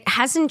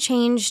hasn't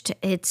changed.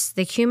 It's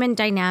the human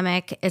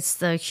dynamic. It's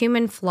the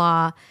human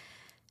flaw.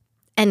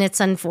 And it's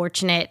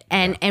unfortunate.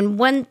 And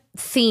one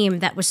theme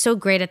that was so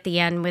great at the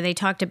end where they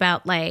talked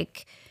about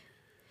like,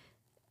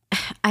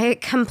 I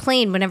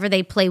complain whenever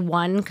they play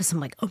one because I'm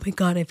like, oh my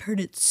God, I've heard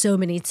it so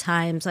many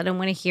times. I don't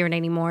want to hear it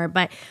anymore.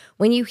 But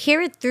when you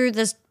hear it through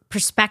this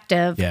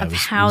perspective of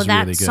how it was that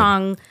really good.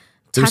 song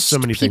touched There's so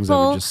many people, things that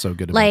were just so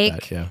good about like,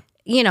 that. Yeah.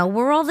 you know,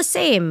 we're all the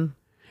same.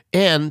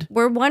 And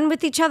We're one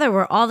with each other.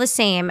 We're all the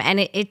same. And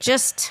it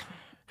just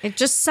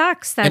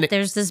sucks that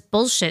there's this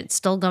bullshit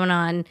still going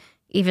on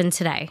even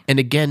today. And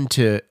again,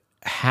 to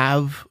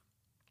have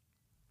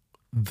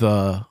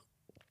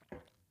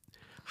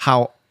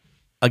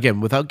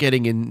again, without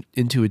getting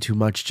into it too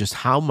much, just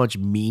how much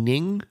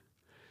meaning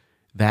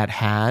that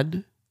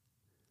had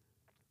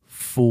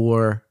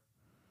for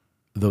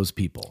those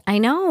people. I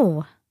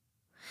know.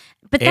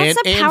 But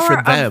that's the and power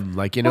for them,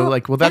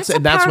 that's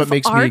that's what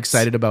makes me art.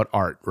 excited about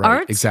art, right?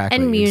 Art exactly,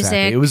 and music.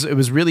 Exactly. It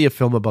was really a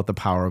film about the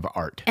power of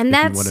art, and if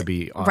that's you want to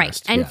be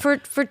honest, right.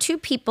 And for two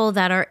people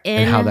that are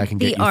in and how that can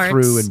the get you arts,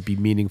 through and be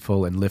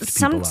meaningful and lift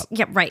people up.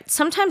 Yeah, right.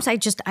 Sometimes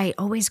I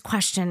always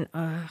question.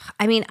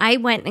 I mean, I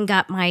went and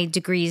got my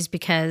degrees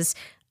because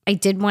I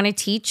did want to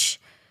teach,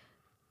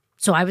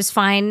 so I was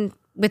fine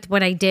with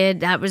what I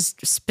did. That was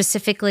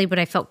specifically what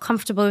I felt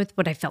comfortable with,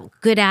 what I felt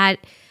good at.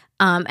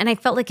 And I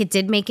felt like it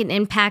did make an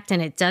impact,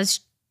 and it does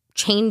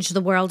change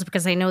the world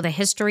because I know the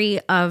history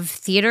of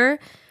theater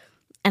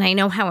and I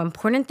know how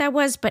important that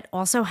was, but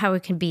also how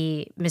it can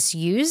be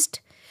misused.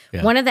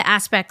 Yeah. One of the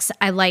aspects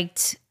I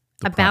liked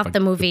about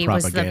the movie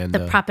was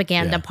the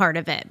propaganda part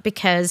of it,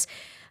 because,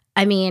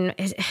 I mean,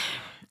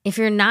 if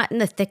you're not in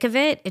the thick of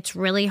it, it's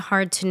really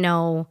hard to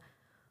know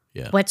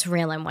what's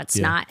real and what's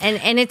not.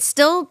 And it's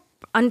still,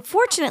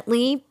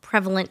 unfortunately,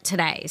 prevalent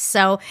today.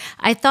 So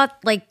I thought,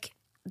 like,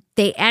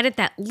 they added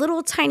that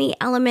little tiny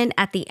element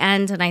at the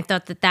end, and I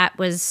thought that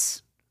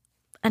was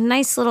a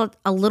nice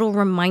little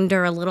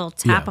reminder, a little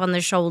tap on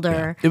the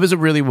shoulder. It was a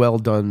really well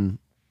done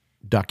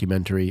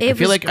documentary. I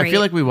feel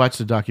like we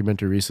watched a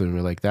documentary recently and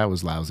we're like, that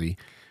was lousy.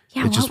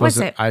 Yeah, it just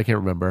wasn't. I can't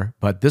remember,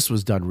 but this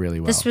was done really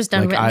well. This was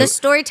done. The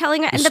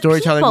storytelling and the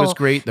storytelling people. was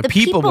great. The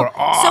people were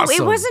awesome.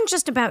 So it wasn't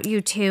just about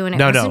U2, and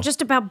it wasn't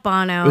just about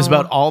Bono. It was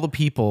about all the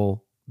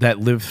people that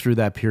lived through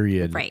that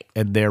period, right?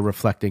 And they're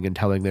reflecting and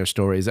telling their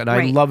stories, and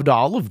I loved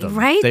all of them.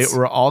 Right? They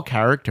were all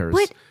characters.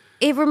 But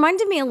it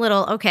reminded me a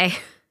little. Okay,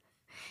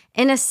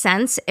 in a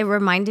sense, it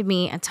reminded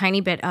me a tiny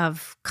bit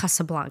of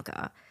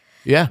Casablanca.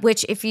 Yeah.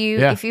 Which if you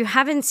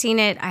haven't seen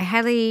it, I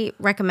highly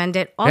recommend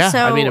it. Also,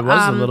 I mean, it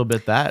was a little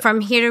bit that.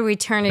 From Here to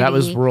Eternity. That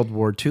was World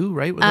War II,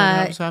 right? When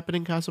that was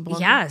happening in Casablanca?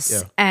 Yes.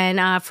 Yeah.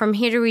 And From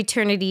Here to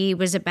Eternity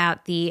was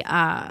about the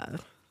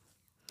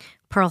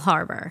Pearl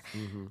Harbor.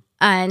 Mm-hmm.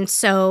 And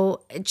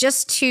so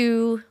just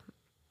to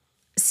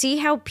see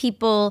how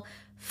people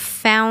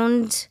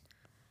found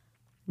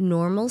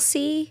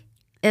normalcy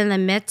in the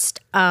midst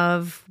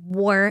of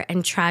war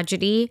and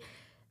tragedy,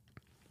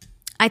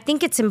 I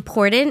think it's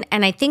important,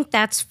 and I think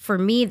that's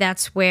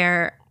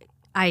where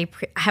I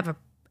have a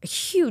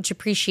huge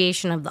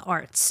appreciation of the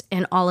arts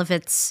in all of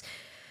its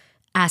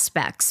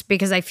aspects,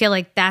 because I feel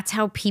like that's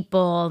how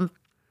people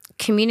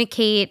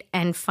communicate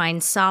and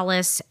find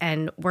solace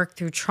and work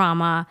through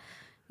trauma,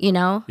 you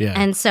know? Yeah.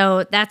 And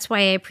so that's why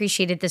I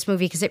appreciated this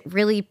movie, because it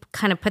really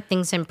kind of put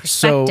things in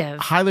perspective. So,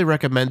 highly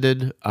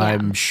recommended. Yeah.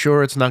 I'm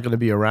sure it's not going to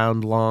be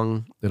around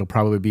long. It'll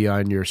probably be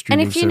on your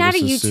streaming services soon. And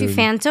if you're not a U2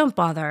 fan, don't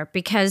bother,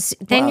 because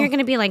then you're going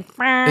to be like,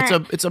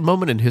 it's a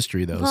moment in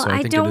history, though. Well, so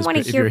I don't want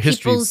to hear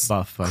people's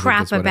buff,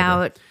 crap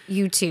about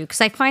U2,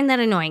 because I find that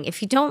annoying.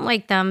 If you don't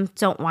like them,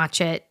 don't watch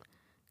it.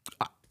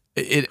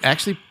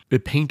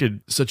 It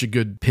painted such a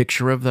good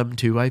picture of them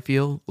too, I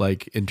feel,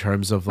 like, in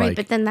terms of like... Right,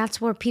 but then that's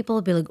where people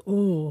will be like,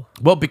 oh.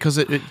 Well, because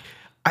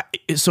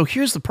so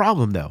here's the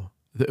problem, though,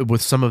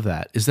 with some of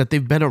that, is that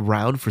they've been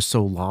around for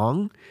so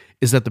long,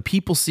 is that the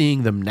people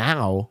seeing them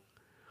now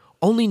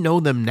only know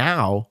them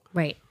now.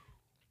 Right.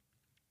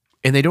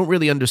 And they don't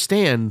really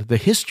understand the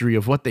history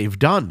of what they've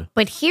done.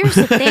 But here's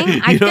the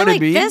thing. I feel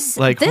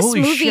like this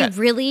movie shit.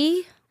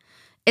 Really...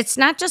 It's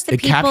not just the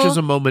people. It captures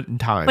a moment in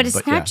time. But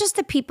it's not just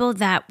the people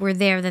that were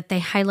there that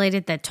they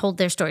highlighted that told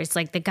their stories,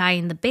 like the guy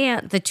in the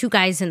band, the two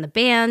guys in the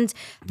band,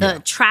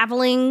 the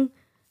traveling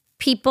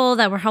people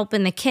that were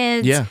helping the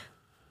kids. Yeah.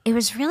 It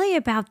was really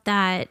about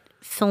that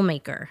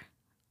filmmaker.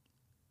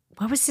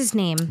 What was his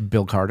name?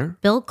 Bill Carter.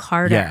 Bill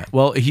Carter. Yeah.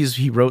 Well,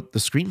 he wrote the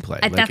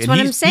screenplay. That's what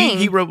I'm saying.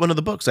 He wrote one of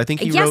the books. I think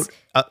he wrote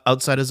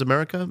Outside is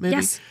America, maybe.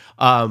 Yes.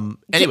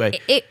 Anyway,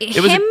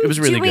 it was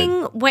really doing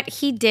good. What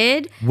he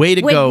did. Way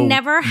to go,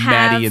 never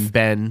have, Maddie and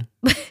Ben.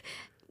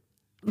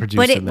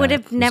 But it would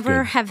have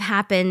never have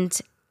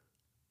happened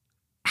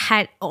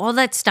had all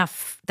that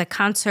stuff, the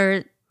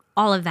concert,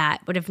 all of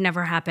that would have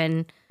never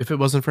happened if it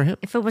wasn't for him.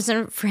 If it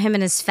wasn't for him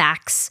and his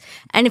facts.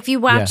 And if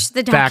you watch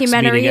the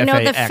documentary, you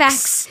know the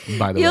facts.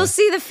 By the way, you'll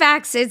see the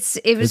facts.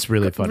 It was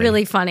really funny.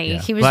 Really funny.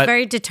 Yeah. He was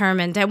very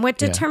determined, and what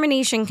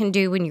determination can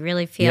do when you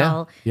really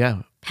feel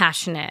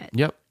passionate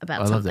Yep. about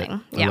I loved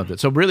something. it. I loved it.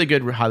 So really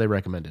good, highly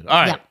recommended. All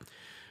right. Yep.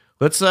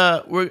 Let's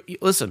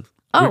listen.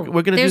 Oh,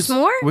 we're gonna there's do,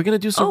 more? We're gonna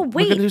do some Oh, we're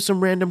wait. gonna do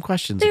some random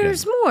questions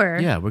There's again. more.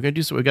 Yeah, we're gonna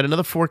do some. We got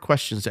another 4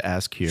 questions to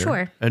ask here.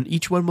 Sure. And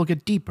each one will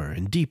get deeper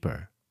and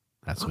deeper.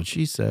 That's what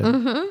she said.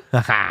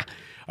 All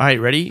right,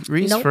 ready,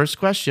 Reese? Nope. First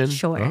question.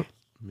 Sure. Oh, let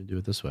me do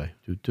it this way.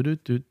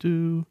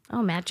 Do.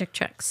 Oh, magic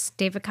tricks.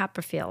 David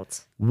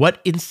Copperfield.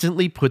 What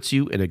instantly puts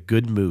you in a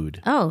good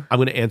mood? Oh. I'm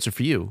gonna answer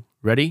for you.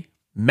 Ready?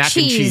 Mac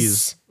and Cheese.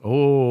 cheese.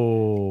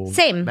 Oh.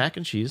 Same. Mac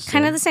and cheese.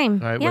 Kind of the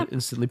same. All right, Yeah. what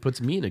instantly puts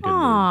me in a good mood?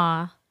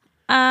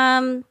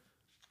 Aw.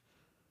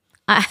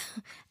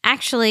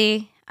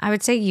 Actually, I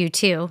would say you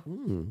too.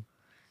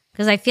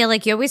 Because I feel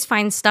like you always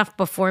find stuff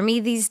before me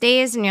these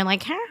days, and you're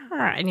like,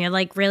 and you're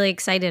like really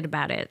excited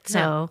about it.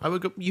 So I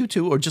would go you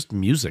too, or just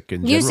music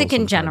in music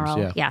in general. general,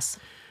 sometimes, yeah. yes.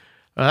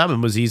 That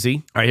one was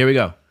easy. All right, here we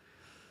go.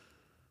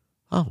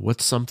 Oh,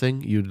 what's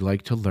something you'd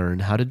like to learn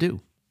how to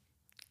do?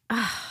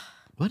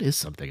 What is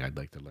something I'd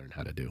like to learn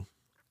how to do?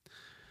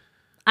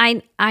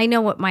 I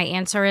know what my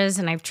answer is,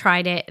 and I've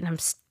tried it, and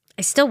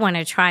I still want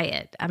to try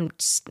it. I'm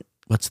just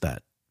What's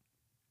that?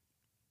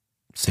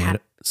 Say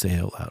it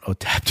out loud. Oh,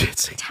 tap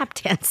dancing. tap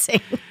dancing.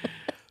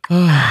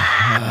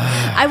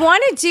 I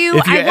want to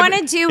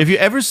do. If you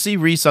ever see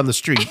Reese on the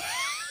street,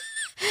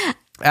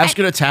 ask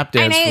her to tap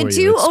dance And I for you.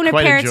 do It's own a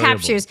quite pair of enjoyable.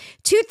 tap shoes.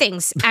 2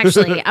 things,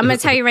 actually. I'm going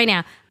to tell you right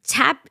now.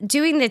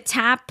 Doing the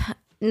tap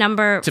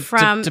number Tip,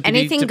 from tippity,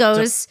 Anything tip,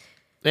 Goes.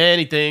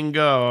 Anything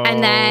goes.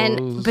 And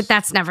then, but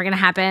that's never going to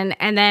happen.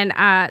 And then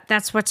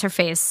that's what's her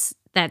face,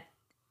 that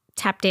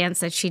tap dance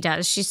that she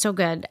does. She's so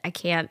good. I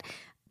can't.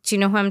 Do you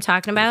know who I'm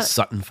talking about?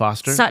 Sutton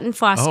Foster. Sutton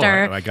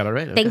Foster. Oh, I got it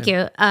right. Thank Okay.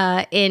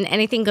 you. In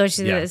Anything Goes,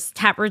 she does this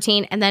tap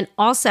routine. And then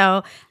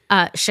also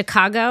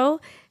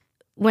Chicago,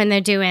 when they're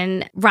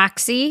doing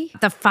Roxy,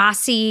 the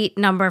Fosse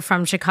number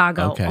from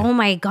Chicago. Okay. Oh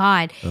my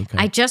God. Okay.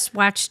 I just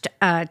watched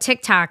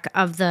TikTok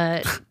of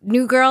the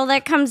new girl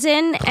that comes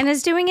in and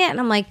is doing it. And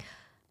I'm like,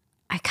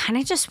 I kind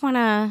of just want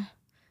to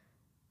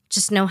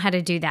just know how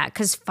to do that.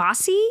 Because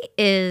Fosse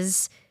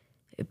is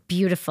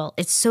beautiful.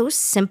 It's so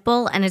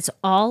simple and it's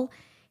all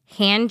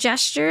hand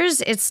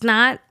gestures. It's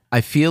not. I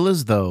feel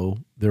as though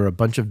there are a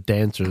bunch of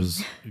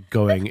dancers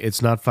going,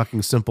 it's not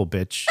fucking simple,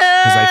 bitch.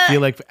 Because I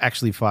feel like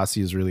actually Fosse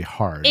is really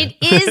hard. It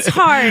is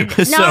hard.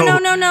 No, So,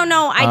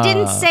 no. I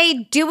didn't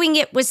say doing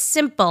it was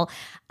simple.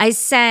 I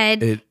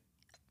said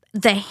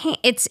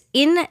it's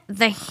in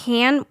the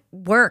hand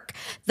work.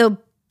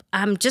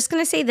 I'm just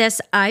going to say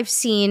this. I've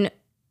seen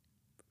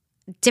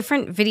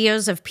different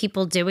videos of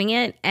people doing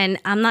it, and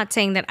I'm not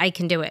saying that I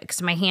can do it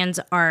because my hands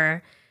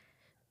are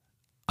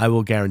I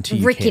will guarantee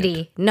you rickety.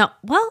 can't. No,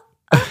 well,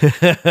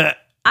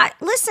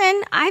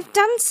 listen, I've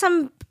done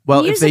some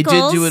Well, musicals. if they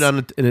did do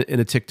it in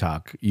a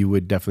TikTok, you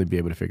would definitely be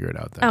able to figure it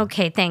out then.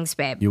 Okay, thanks,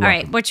 babe. You're All right,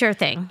 welcome. what's your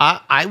thing?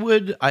 I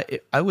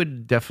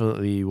would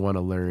definitely want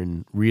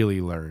to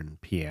really learn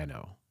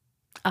piano.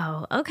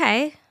 Oh,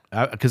 okay.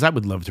 Because I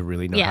would love to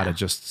really know how Yeah. to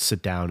just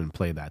sit down and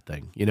play that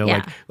thing. You know,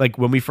 Yeah. like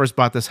when we first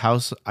bought this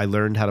house, I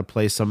learned how to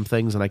play some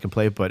things and I can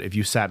play. But if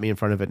you sat me in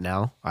front of it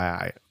now,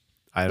 I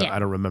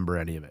don't remember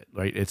any of it.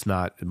 Right? It's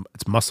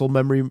muscle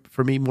memory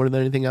for me more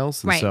than anything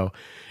else. And Right. so,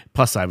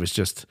 plus I was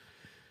just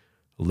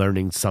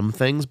learning some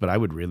things, but I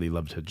would really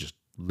love to just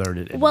learn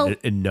it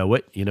and know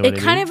it. You know what I It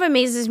mean? kind of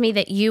amazes me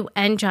that you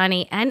and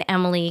Johnny and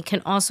Emily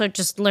can also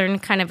just learn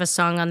kind of a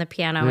song on the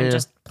piano and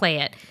just play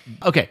it.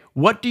 Okay,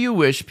 what do you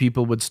wish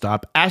people would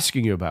stop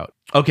asking you about?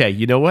 Okay,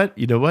 you know what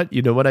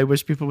I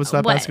wish people would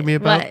stop What? asking me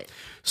about? What?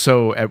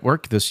 So at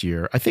work this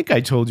year, I think I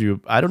told you,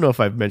 I don't know if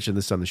I've mentioned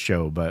this on the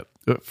show, but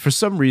for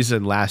some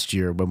reason last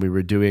year when we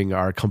were doing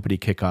our company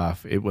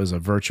kickoff, it was a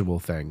virtual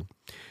thing.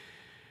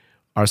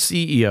 Our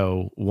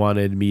CEO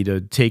wanted me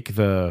to take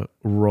the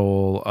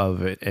role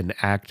of it and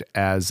act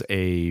as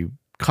a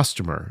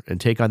customer and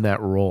take on that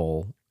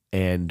role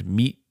and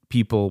meet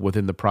people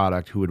within the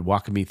product who would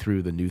walk me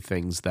through the new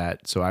things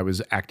so I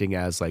was acting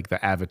as like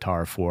the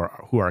avatar for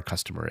who our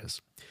customer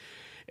is.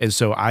 And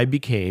so I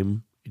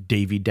became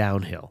Davey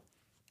Downhill.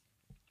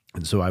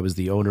 And so I was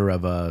the owner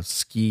of a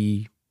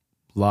ski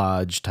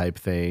lodge type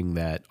thing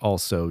that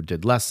also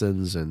did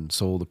lessons and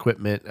sold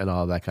equipment and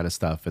all that kind of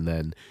stuff. And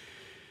then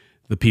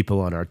the people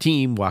on our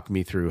team walked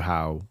me through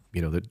how,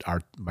 you know,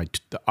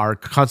 our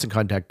constant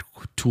contact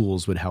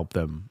tools would help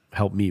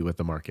me with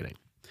the marketing.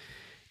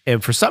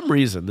 And for some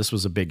reason, this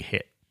was a big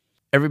hit.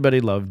 Everybody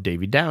loved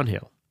Davey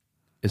Downhill.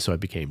 And so I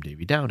became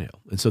Davey Downhill.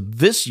 And so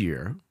this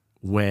year,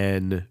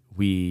 when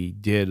we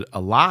did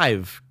a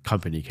live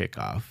company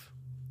kickoff,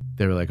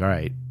 they were like, all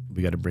right,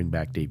 we got to bring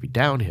back Davey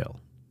Downhill.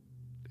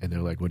 And they're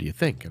like, what do you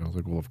think? And I was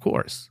like, well, of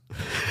course.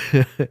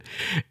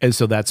 And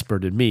so that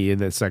spurred me.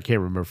 And I can't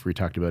remember if we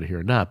talked about it here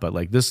or not, but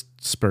like this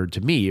spurred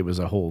to me, it was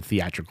a whole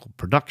theatrical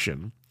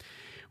production,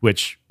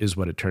 which is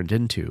what it turned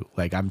into.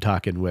 Like I'm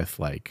talking with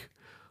like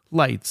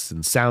lights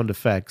and sound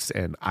effects,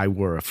 and I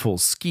wore a full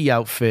ski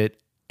outfit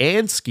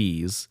and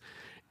skis.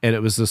 And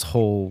it was this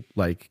whole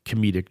like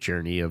comedic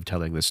journey of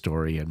telling the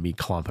story and me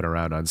clomping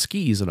around on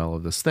skis and all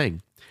of this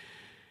thing.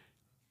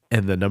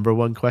 And the number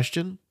one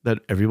question that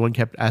everyone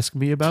kept asking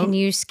me about. Can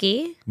you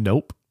ski?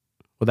 Nope.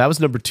 Well, that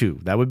was number 2.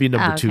 That would be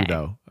number Oh, 2 okay.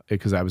 though,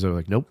 because I was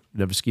like, nope,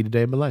 never skied a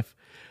day in my life.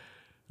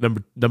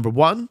 Number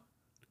 1.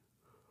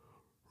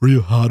 Were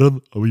you hot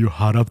up there? Were you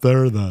hot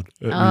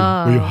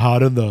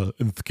in the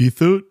ski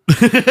suit?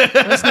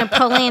 Was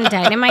Napoleon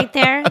Dynamite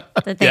there?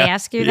 Did they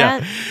ask you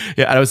that?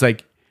 Yeah. And I was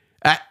like,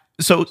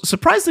 so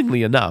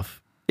surprisingly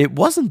enough, it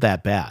wasn't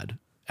that bad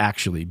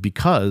actually,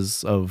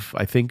 because of,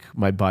 I think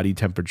my body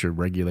temperature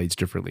regulates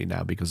differently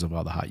now because of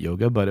all the hot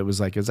yoga. But it was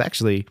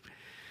actually,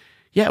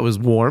 it was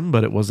warm,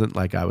 but it wasn't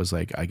like I was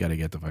like, I got to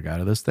get the fuck out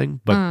of this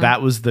thing. But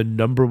that was the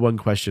number one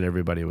question.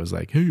 Everybody was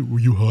like, hey, were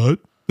you hot?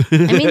 I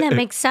mean, that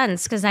makes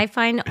sense because I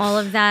find all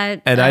of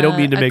that. And I don't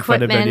mean to make fun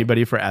of equipment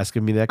anybody for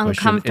asking me that question.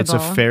 It's a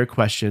uncomfortable. fair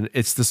question.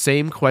 It's the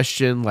same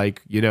question,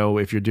 like,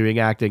 if you're doing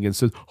acting and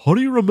says, how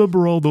do you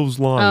remember all those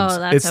lines? Oh,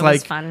 that's it's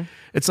always like, fun.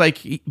 It's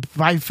like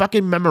by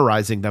fucking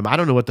memorizing them. I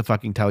don't know what to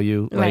fucking tell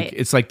you. Like, Right.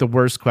 it's like the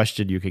worst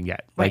question you can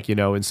get. Right. Like,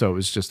 and so it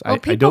was just, Well, I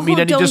people don't mean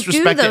who any don't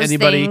disrespect do to those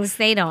anybody. things,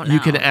 they don't You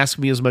can know. ask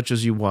me as much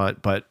as you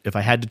want, but if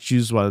I had to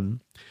choose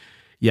one,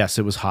 yes,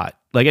 it was hot.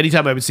 Like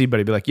anytime I would see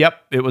anybody, I'd be like,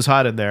 yep, it was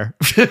hot in there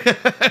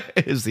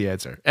is the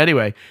answer.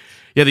 Anyway,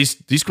 yeah,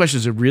 these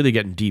questions are really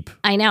getting deep.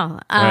 I know.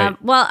 Right.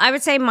 Well, I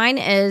would say mine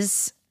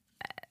is,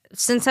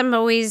 since I'm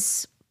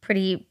always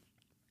pretty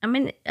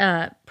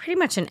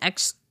much an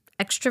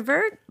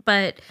extrovert,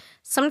 but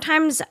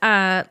sometimes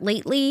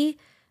lately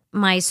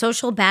my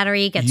social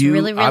battery gets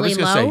really, I was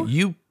really gonna low. say,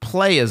 you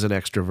play as an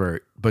extrovert,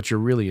 but you're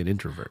really an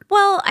introvert.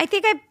 Well, I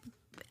think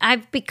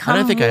I've become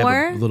And I think more.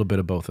 I have a little bit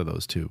of both of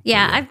those too.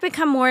 Yeah, But I've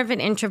become more of an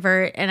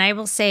introvert, and I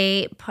will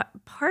say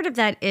part of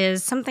that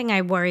is something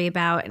I worry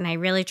about, and I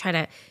really try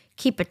to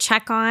keep a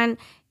check on,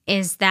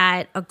 is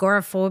that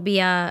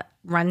agoraphobia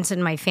runs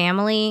in my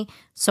family,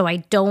 so I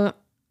don't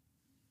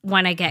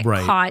want to get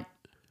Right. caught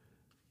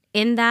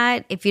in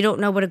that. If you don't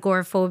know what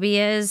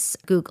agoraphobia is,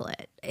 Google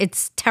it.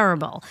 It's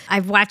terrible.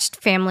 I've watched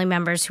family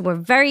members who were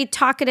very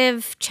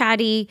talkative,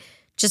 chatty,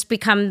 just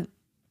become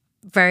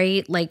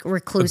very like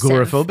reclusive.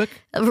 Agoraphobic?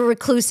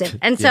 Reclusive.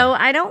 And so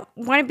I don't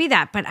want to be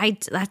that, but I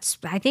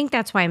think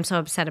that's why I'm so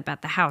upset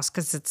about the house,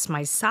 because it's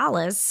my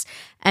solace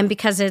and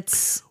because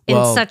it's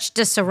Well, in such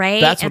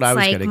disarray. That's what it's I was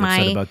like getting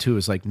upset about too.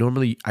 Is like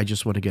normally I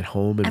just want to get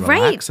home and Right,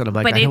 relax, and I'm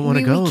like, but I don't want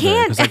to we go there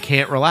can't. because I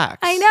can't relax.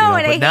 I know, and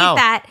but I hate now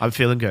that. I'm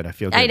feeling good. I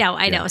feel good. I know,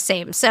 Yeah.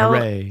 same. So,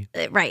 Hooray.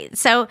 right.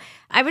 So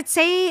I would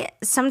say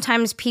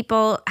sometimes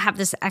people have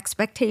this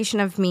expectation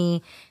of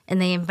me and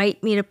they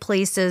invite me to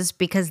places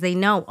because they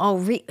know,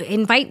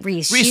 invite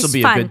Reese. Reese She's will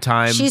be fun. a good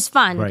time. She's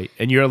fun. Right.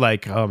 And you're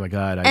like, oh my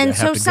God, I And have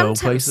so to go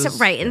sometimes, places.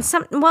 right. And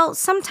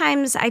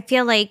sometimes I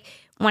feel like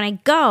when I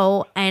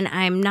go and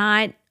I'm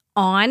not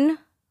on,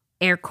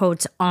 air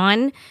quotes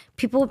on,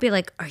 people will be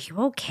like, are you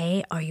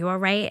okay? Are you all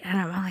right? And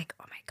I'm like,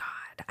 oh my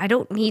God, I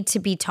don't need to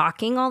be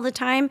talking all the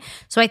time.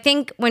 So I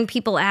think when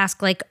people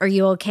ask like, are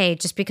you okay?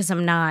 Just because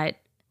I'm not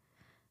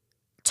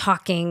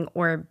talking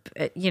or,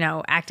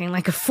 acting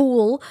like a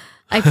fool,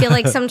 I feel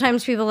like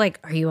sometimes people are like,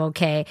 are you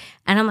okay?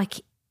 And I'm like,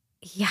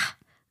 yeah.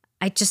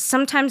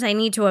 Sometimes I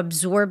need to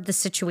absorb the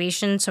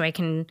situation so I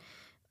can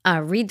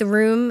read the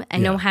room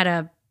and know how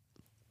to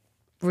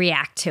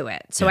react to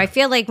it. So I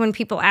feel like when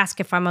people ask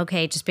if I'm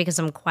okay just because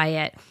I'm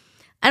quiet,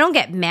 I don't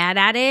get mad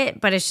at it,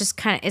 but it's just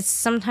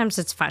sometimes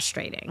it's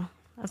frustrating.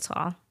 That's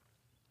all.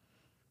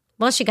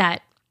 What else you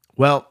got?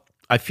 Well,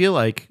 I feel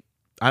like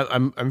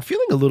I'm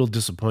feeling a little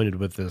disappointed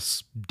with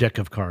this deck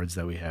of cards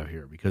that we have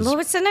here because Well,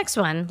 what's the next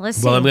one? Let's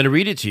see. well, I'm going to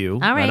read it to you.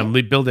 All right. And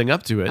I'm building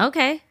up to it.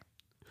 Okay.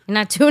 You're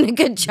not doing a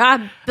good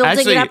job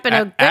building it up in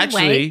a good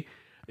way.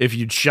 If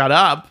you'd shut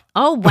up.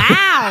 Oh,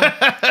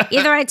 wow.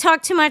 Either I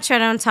talk too much or I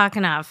don't talk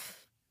enough.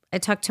 I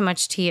talk too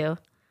much to you.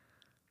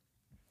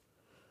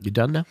 You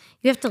done now?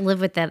 You have to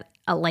live with that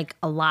a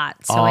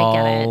lot, so I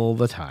get it. All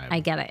the time. I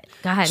get it.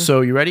 Go ahead.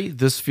 So you ready?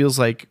 This feels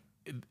like,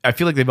 I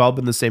feel like they've all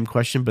been the same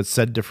question, but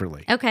said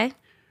differently. Okay.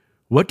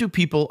 What do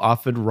people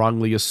often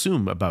wrongly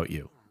assume about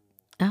you?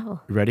 Oh.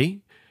 You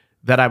ready?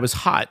 That I was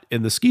hot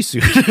in the ski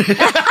suit.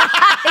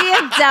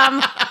 You're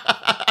dumb.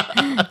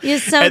 You're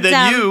so And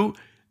then dumb.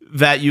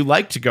 that you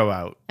like to go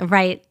out.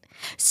 Right.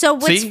 So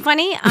what's See?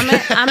 funny,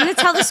 I'm gonna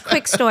tell this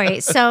quick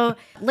story. So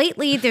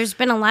lately there's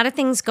been a lot of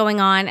things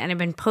going on and I've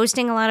been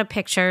posting a lot of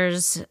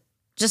pictures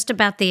just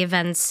about the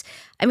events.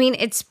 I mean,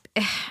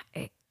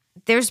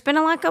 there's been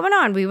a lot going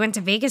on. We went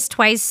to Vegas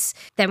twice,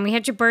 then we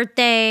had your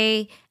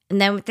birthday, and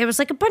then there was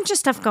like a bunch of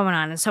stuff going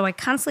on. And so I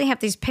constantly have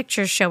these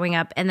pictures showing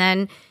up. And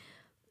then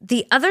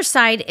the other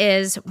side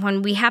is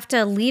when we have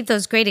to leave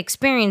those great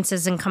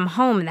experiences and come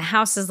home and the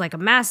house is like a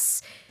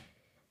mess.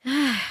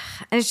 And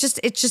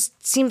it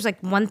just seems like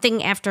one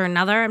thing after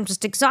another. I'm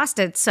just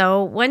exhausted.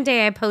 So one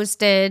day I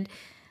posted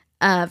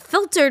a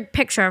filtered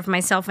picture of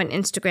myself on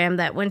Instagram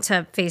that went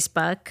to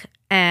Facebook.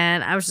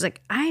 And I was just like,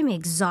 I'm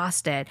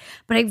exhausted.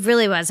 But I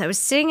really was. I was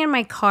sitting in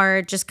my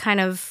car just kind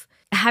of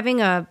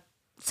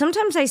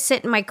sometimes I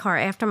sit in my car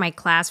after my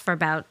class for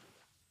about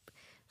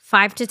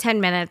 5 to 10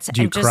 minutes.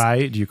 Do you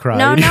cry? Do you cry?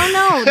 No.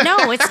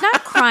 It's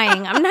not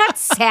crying. I'm not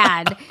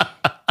sad.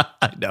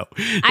 I know.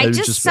 I That was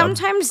just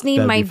sometimes need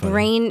that'd my be funny.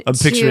 brain I'm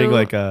picturing to-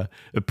 like a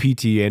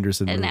P.T.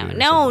 Anderson movie. or No,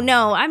 something.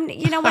 no.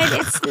 You know what?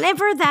 It's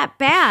never that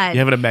bad.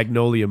 You're having a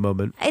Magnolia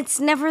moment. It's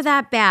never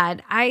that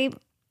bad. I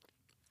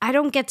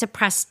don't get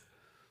depressed.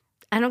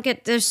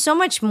 There's so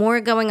much more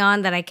going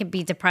on that I could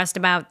be depressed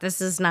about. This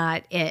is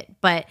not it.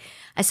 But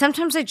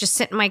sometimes I just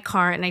sit in my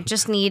car and I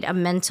just need a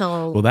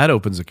mental Well, that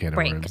opens a can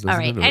break. of worms. All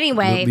right. It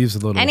Anyway, leaves a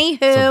little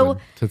anywho,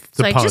 something to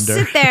so I ponder. just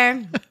sit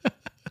there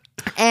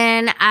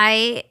and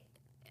I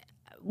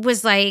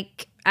was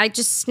like, I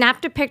just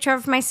snapped a picture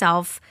of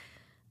myself.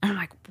 And I'm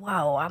like,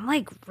 whoa, I'm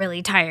like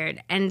really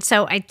tired. And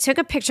so I took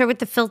a picture with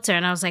the filter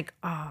and I was like,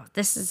 oh,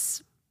 this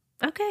is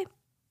okay.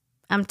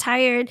 I'm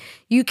tired.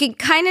 You can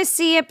kind of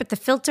see it, but the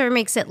filter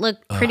makes it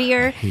look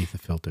prettier. I hate the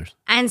filters.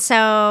 And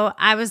so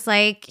I was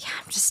like, yeah,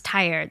 I'm just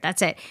tired.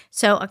 That's it.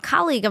 So a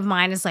colleague of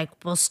mine is like,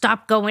 well,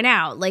 stop going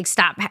out. Like,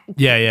 stop.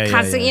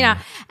 Constantly, you know.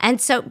 And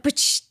so,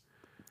 but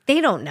they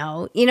don't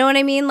know. You know what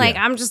I mean? Like,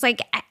 I'm just like,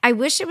 I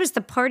wish it was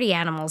the party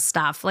animal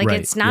stuff. Like,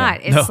 it's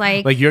not. It's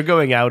like you're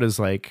going out is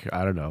like,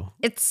 I don't know.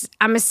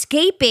 I'm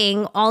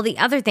escaping all the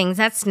other things.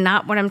 That's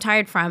not what I'm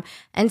tired from.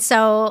 And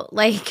so,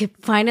 like,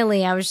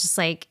 finally, I was just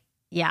like,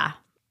 yeah.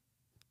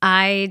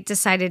 I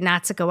decided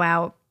not to go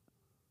out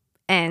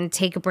and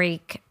take a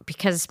break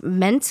because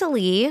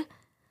mentally,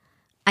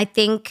 I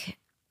think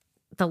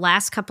the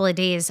last couple of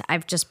days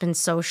I've just been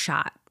so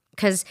shot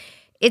because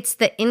it's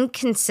the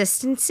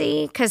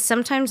inconsistency. Because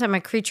sometimes I'm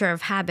a creature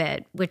of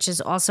habit, which is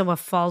also a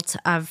fault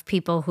of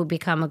people who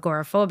become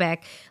agoraphobic.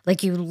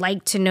 Like, you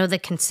like to know the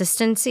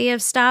consistency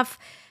of stuff,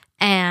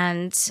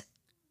 and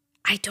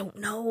I don't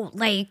know.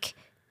 Like,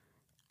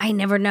 I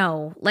never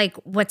know like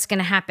what's going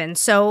to happen.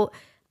 So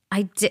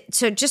I did.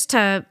 So just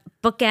to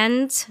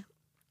bookend,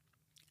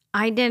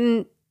 I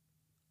didn't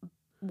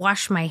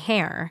wash my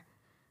hair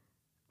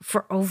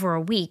for over a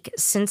week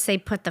since they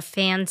put the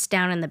fans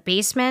down in the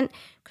basement,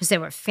 because there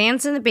were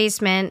fans in the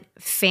basement,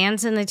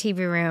 fans in the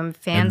TV room,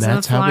 fans in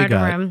the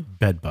Florida room.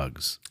 Bed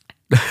bugs.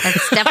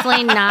 That's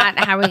definitely not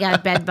how we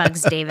got bed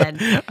bugs,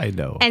 David. I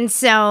know. And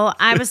so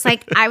I was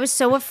like, I was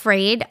so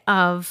afraid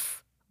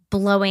of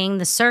blowing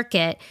the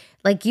circuit.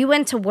 Like, you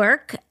went to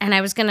work and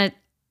I was going to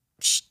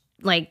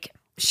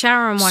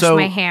shower and wash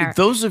my hair.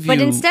 Those of you, but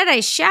instead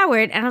I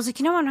showered and I was like,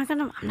 you know what?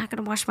 I'm not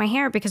gonna wash my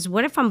hair, because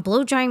what if I'm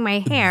blow drying my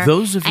hair?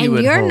 Those of you and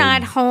at you're home,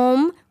 not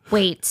home.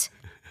 Wait.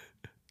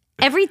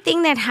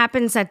 Everything that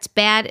happens that's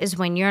bad is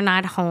when you're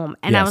not home.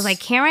 And I was like,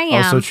 here I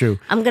am. Also true.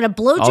 I'm going to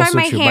blow dry also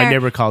my true. hair. My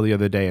neighbor called the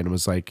other day and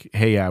was like,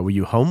 hey, were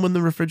you home when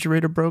the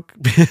refrigerator broke?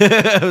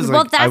 I was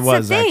Well, like, that's I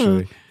was, the thing.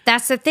 Actually.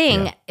 That's the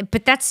thing. Yeah.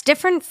 But that's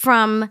different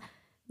from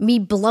me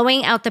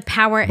blowing out the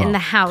power in the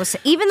house,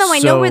 even though I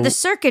know where the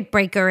circuit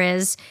breaker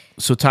is.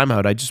 So time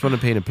out. I just want to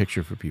paint a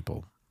picture for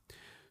people.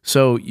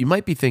 So you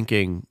might be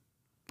thinking,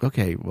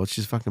 okay, well,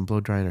 she's fucking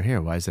blow drying her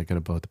hair. Why is that going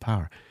to blow out the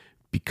power?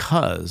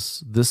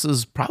 Because this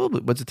is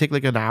probably, what's it take,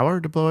 like an hour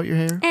to blow out your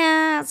hair?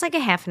 It's like a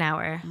half an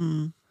hour.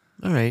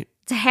 All right.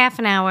 It's a half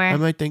an hour.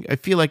 I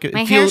feel like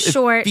My hair's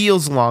short. It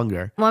feels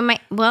longer.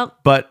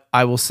 But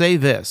I will say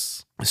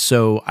this.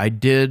 So I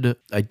did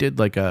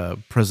like a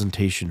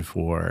presentation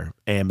for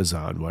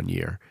Amazon one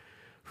year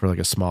for like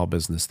a small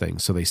business thing.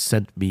 So they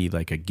sent me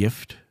like a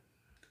gift,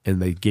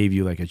 and they gave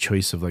you like a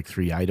choice of like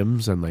 3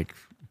 items, and like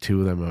 2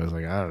 of them I was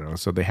like, I don't know.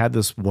 So they had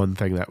this one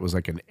thing that was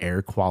like an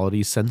air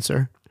quality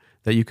sensor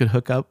that you could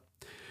hook up.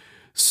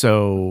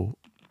 So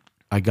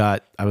I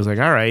was like,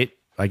 all right,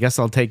 I guess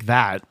I'll take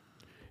that.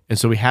 And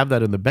so we have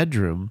that in the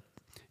bedroom.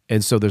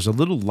 And so there's a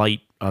little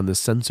light on the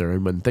sensor,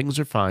 and when things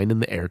are fine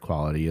in the air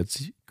quality,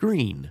 it's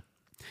green.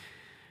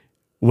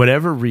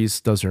 Whenever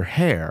Reese does her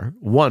hair,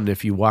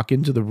 if you walk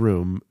into the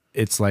room,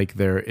 it's like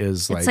there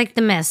is like... It's like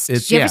The Mist.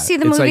 Did you ever see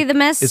the movie The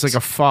Mist? It's like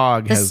a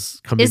fog has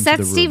come into the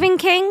room. Is that Stephen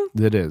King?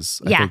 It is.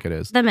 I think it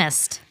is. The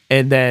Mist.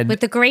 And then...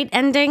 With the great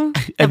ending.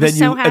 And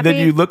then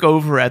you look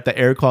over at the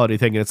air quality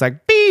thing, and it's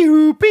like,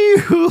 bee-hoo,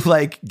 bee-hoo,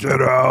 like, get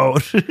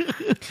out.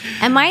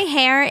 And my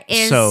hair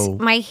is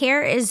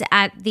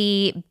at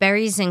the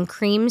berries and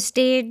cream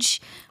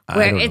stage,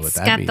 where it's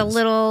got the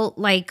little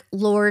like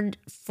Lord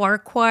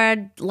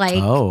Farquaad, like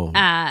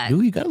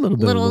you got a little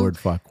bit of Lord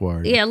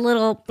Farquaad. Yeah,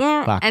 little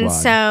and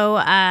so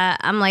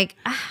I'm like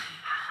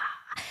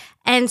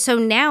and so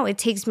now it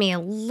takes me a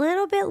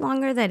little bit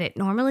longer than it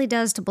normally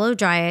does to blow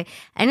dry it,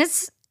 and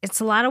it's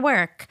a lot of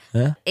work.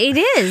 Huh? It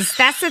is.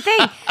 That's the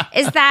thing.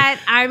 Is that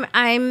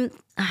I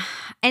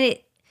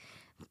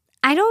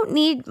don't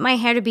need my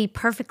hair to be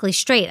perfectly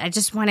straight. I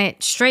just want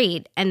it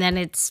straight, and then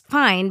it's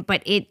fine.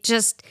 But it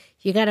just,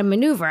 you got to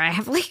maneuver.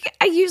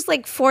 I use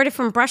like 4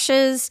 different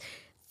brushes,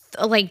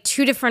 like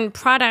 2 different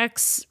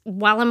products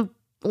while I'm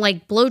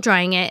like blow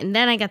drying it. And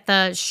then I got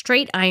the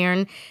straight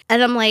iron,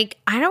 and I'm like,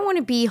 I don't want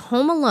to be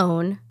home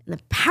alone. The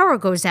power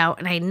goes out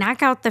and I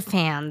knock out the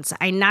fans.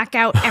 I knock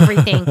out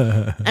everything.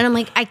 And I'm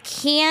like, I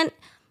can't.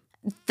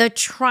 The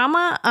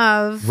trauma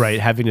of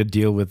having to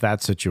deal with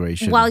that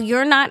situation while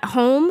you're not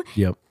home.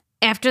 Yep.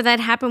 After that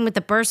happened with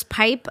the burst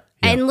pipe.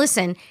 Yep. And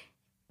listen,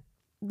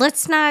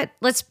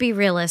 let's be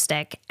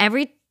realistic.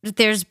 Every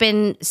there's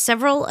been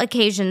several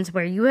occasions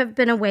where you have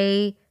been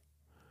away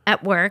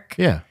at work.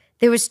 Yeah.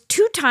 There was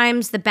 2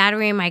 times the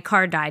battery in my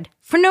car died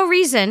for no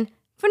reason.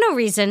 For no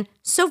reason.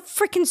 So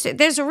freaking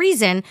there's a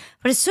reason,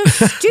 but it's so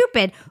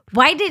stupid.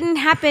 Why didn't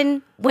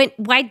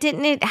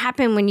it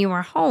happen when you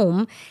were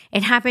home?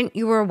 It happened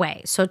you were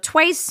away. So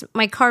twice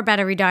my car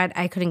battery died,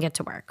 I couldn't get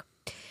to work.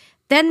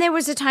 Then there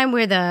was a time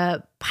where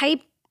the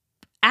pipe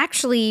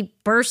actually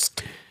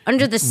burst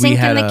under the sink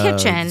in the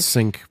kitchen.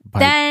 Sink pipe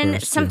Then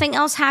burst, something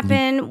else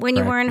happened when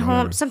you weren't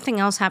home. Something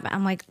else happened.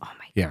 I'm like, oh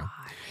my God.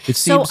 It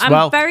seems, So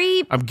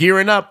I'm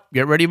gearing up.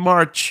 Get ready,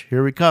 March.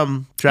 Here we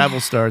come.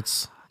 Travel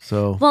starts.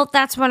 So Well,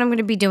 that's when I'm going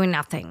to be doing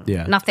nothing.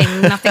 Yeah. Nothing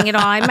at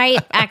all. I might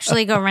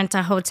actually go rent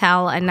a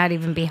hotel and not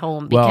even be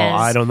home. Because well,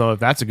 I don't know if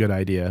that's a good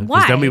idea. 'Cause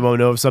Why? then we won't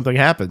know if something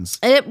happens.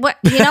 You know what?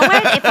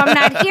 If I'm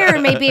not here,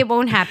 maybe it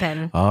won't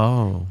happen.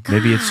 Oh,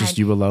 maybe it's just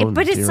you alone.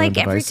 But with it's your like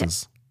own every time.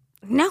 devices.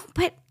 No,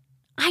 but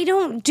I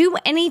don't do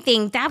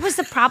anything. That was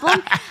the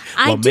problem. Well,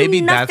 I do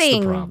maybe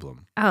nothing. that's the problem.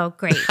 Oh,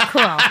 great.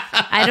 Cool.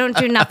 I don't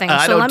do nothing.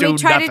 I So don't let me do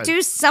try to nothing.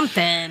 do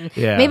something.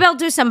 Yeah. Maybe I'll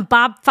do some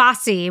Bob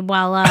Fosse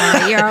while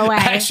you're away.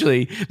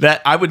 Actually,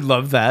 that I would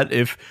love that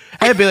if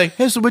I'd be like,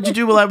 "Hey, so what'd you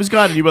do while I was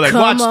gone?" And you were like,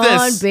 Come "Watch on,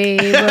 this."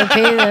 baby.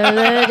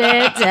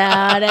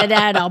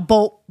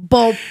 Boop,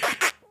 boop.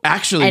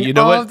 Actually, And you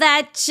know all what?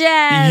 that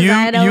jazz. You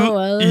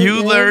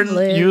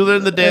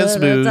learn the dance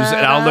moves,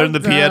 and I'll learn the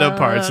piano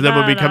parts. And then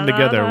when we come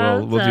together,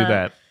 we'll do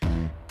that.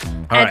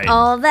 All And right.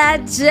 all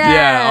that jazz.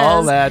 Yeah,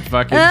 all that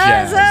fucking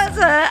jazz.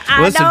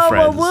 I Listen, know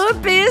friends. a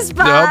whoopee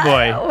spot. Oh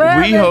boy,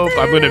 where we the hope.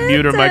 I'm going to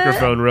mute her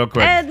microphone real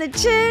quick. And the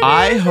chin.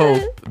 I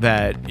hope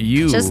that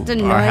you Just a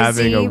are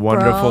having a noisy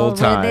wonderful brawl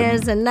time. where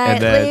there's a and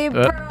nightly that,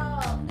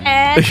 brawl.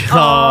 And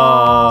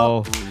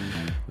all oh,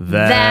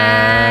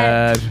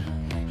 that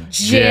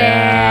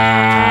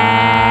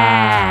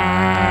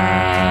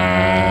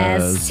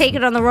jazz. Take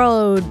it on the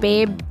road,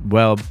 babe.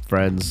 Well,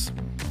 friends,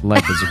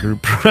 life is a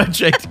group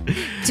project.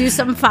 Do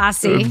some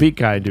Fosse. Be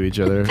kind to each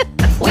other.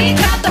 We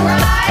got the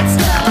right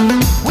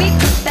stuff. We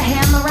put the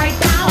hammer right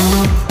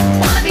down.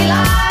 Wanna be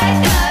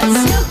like us.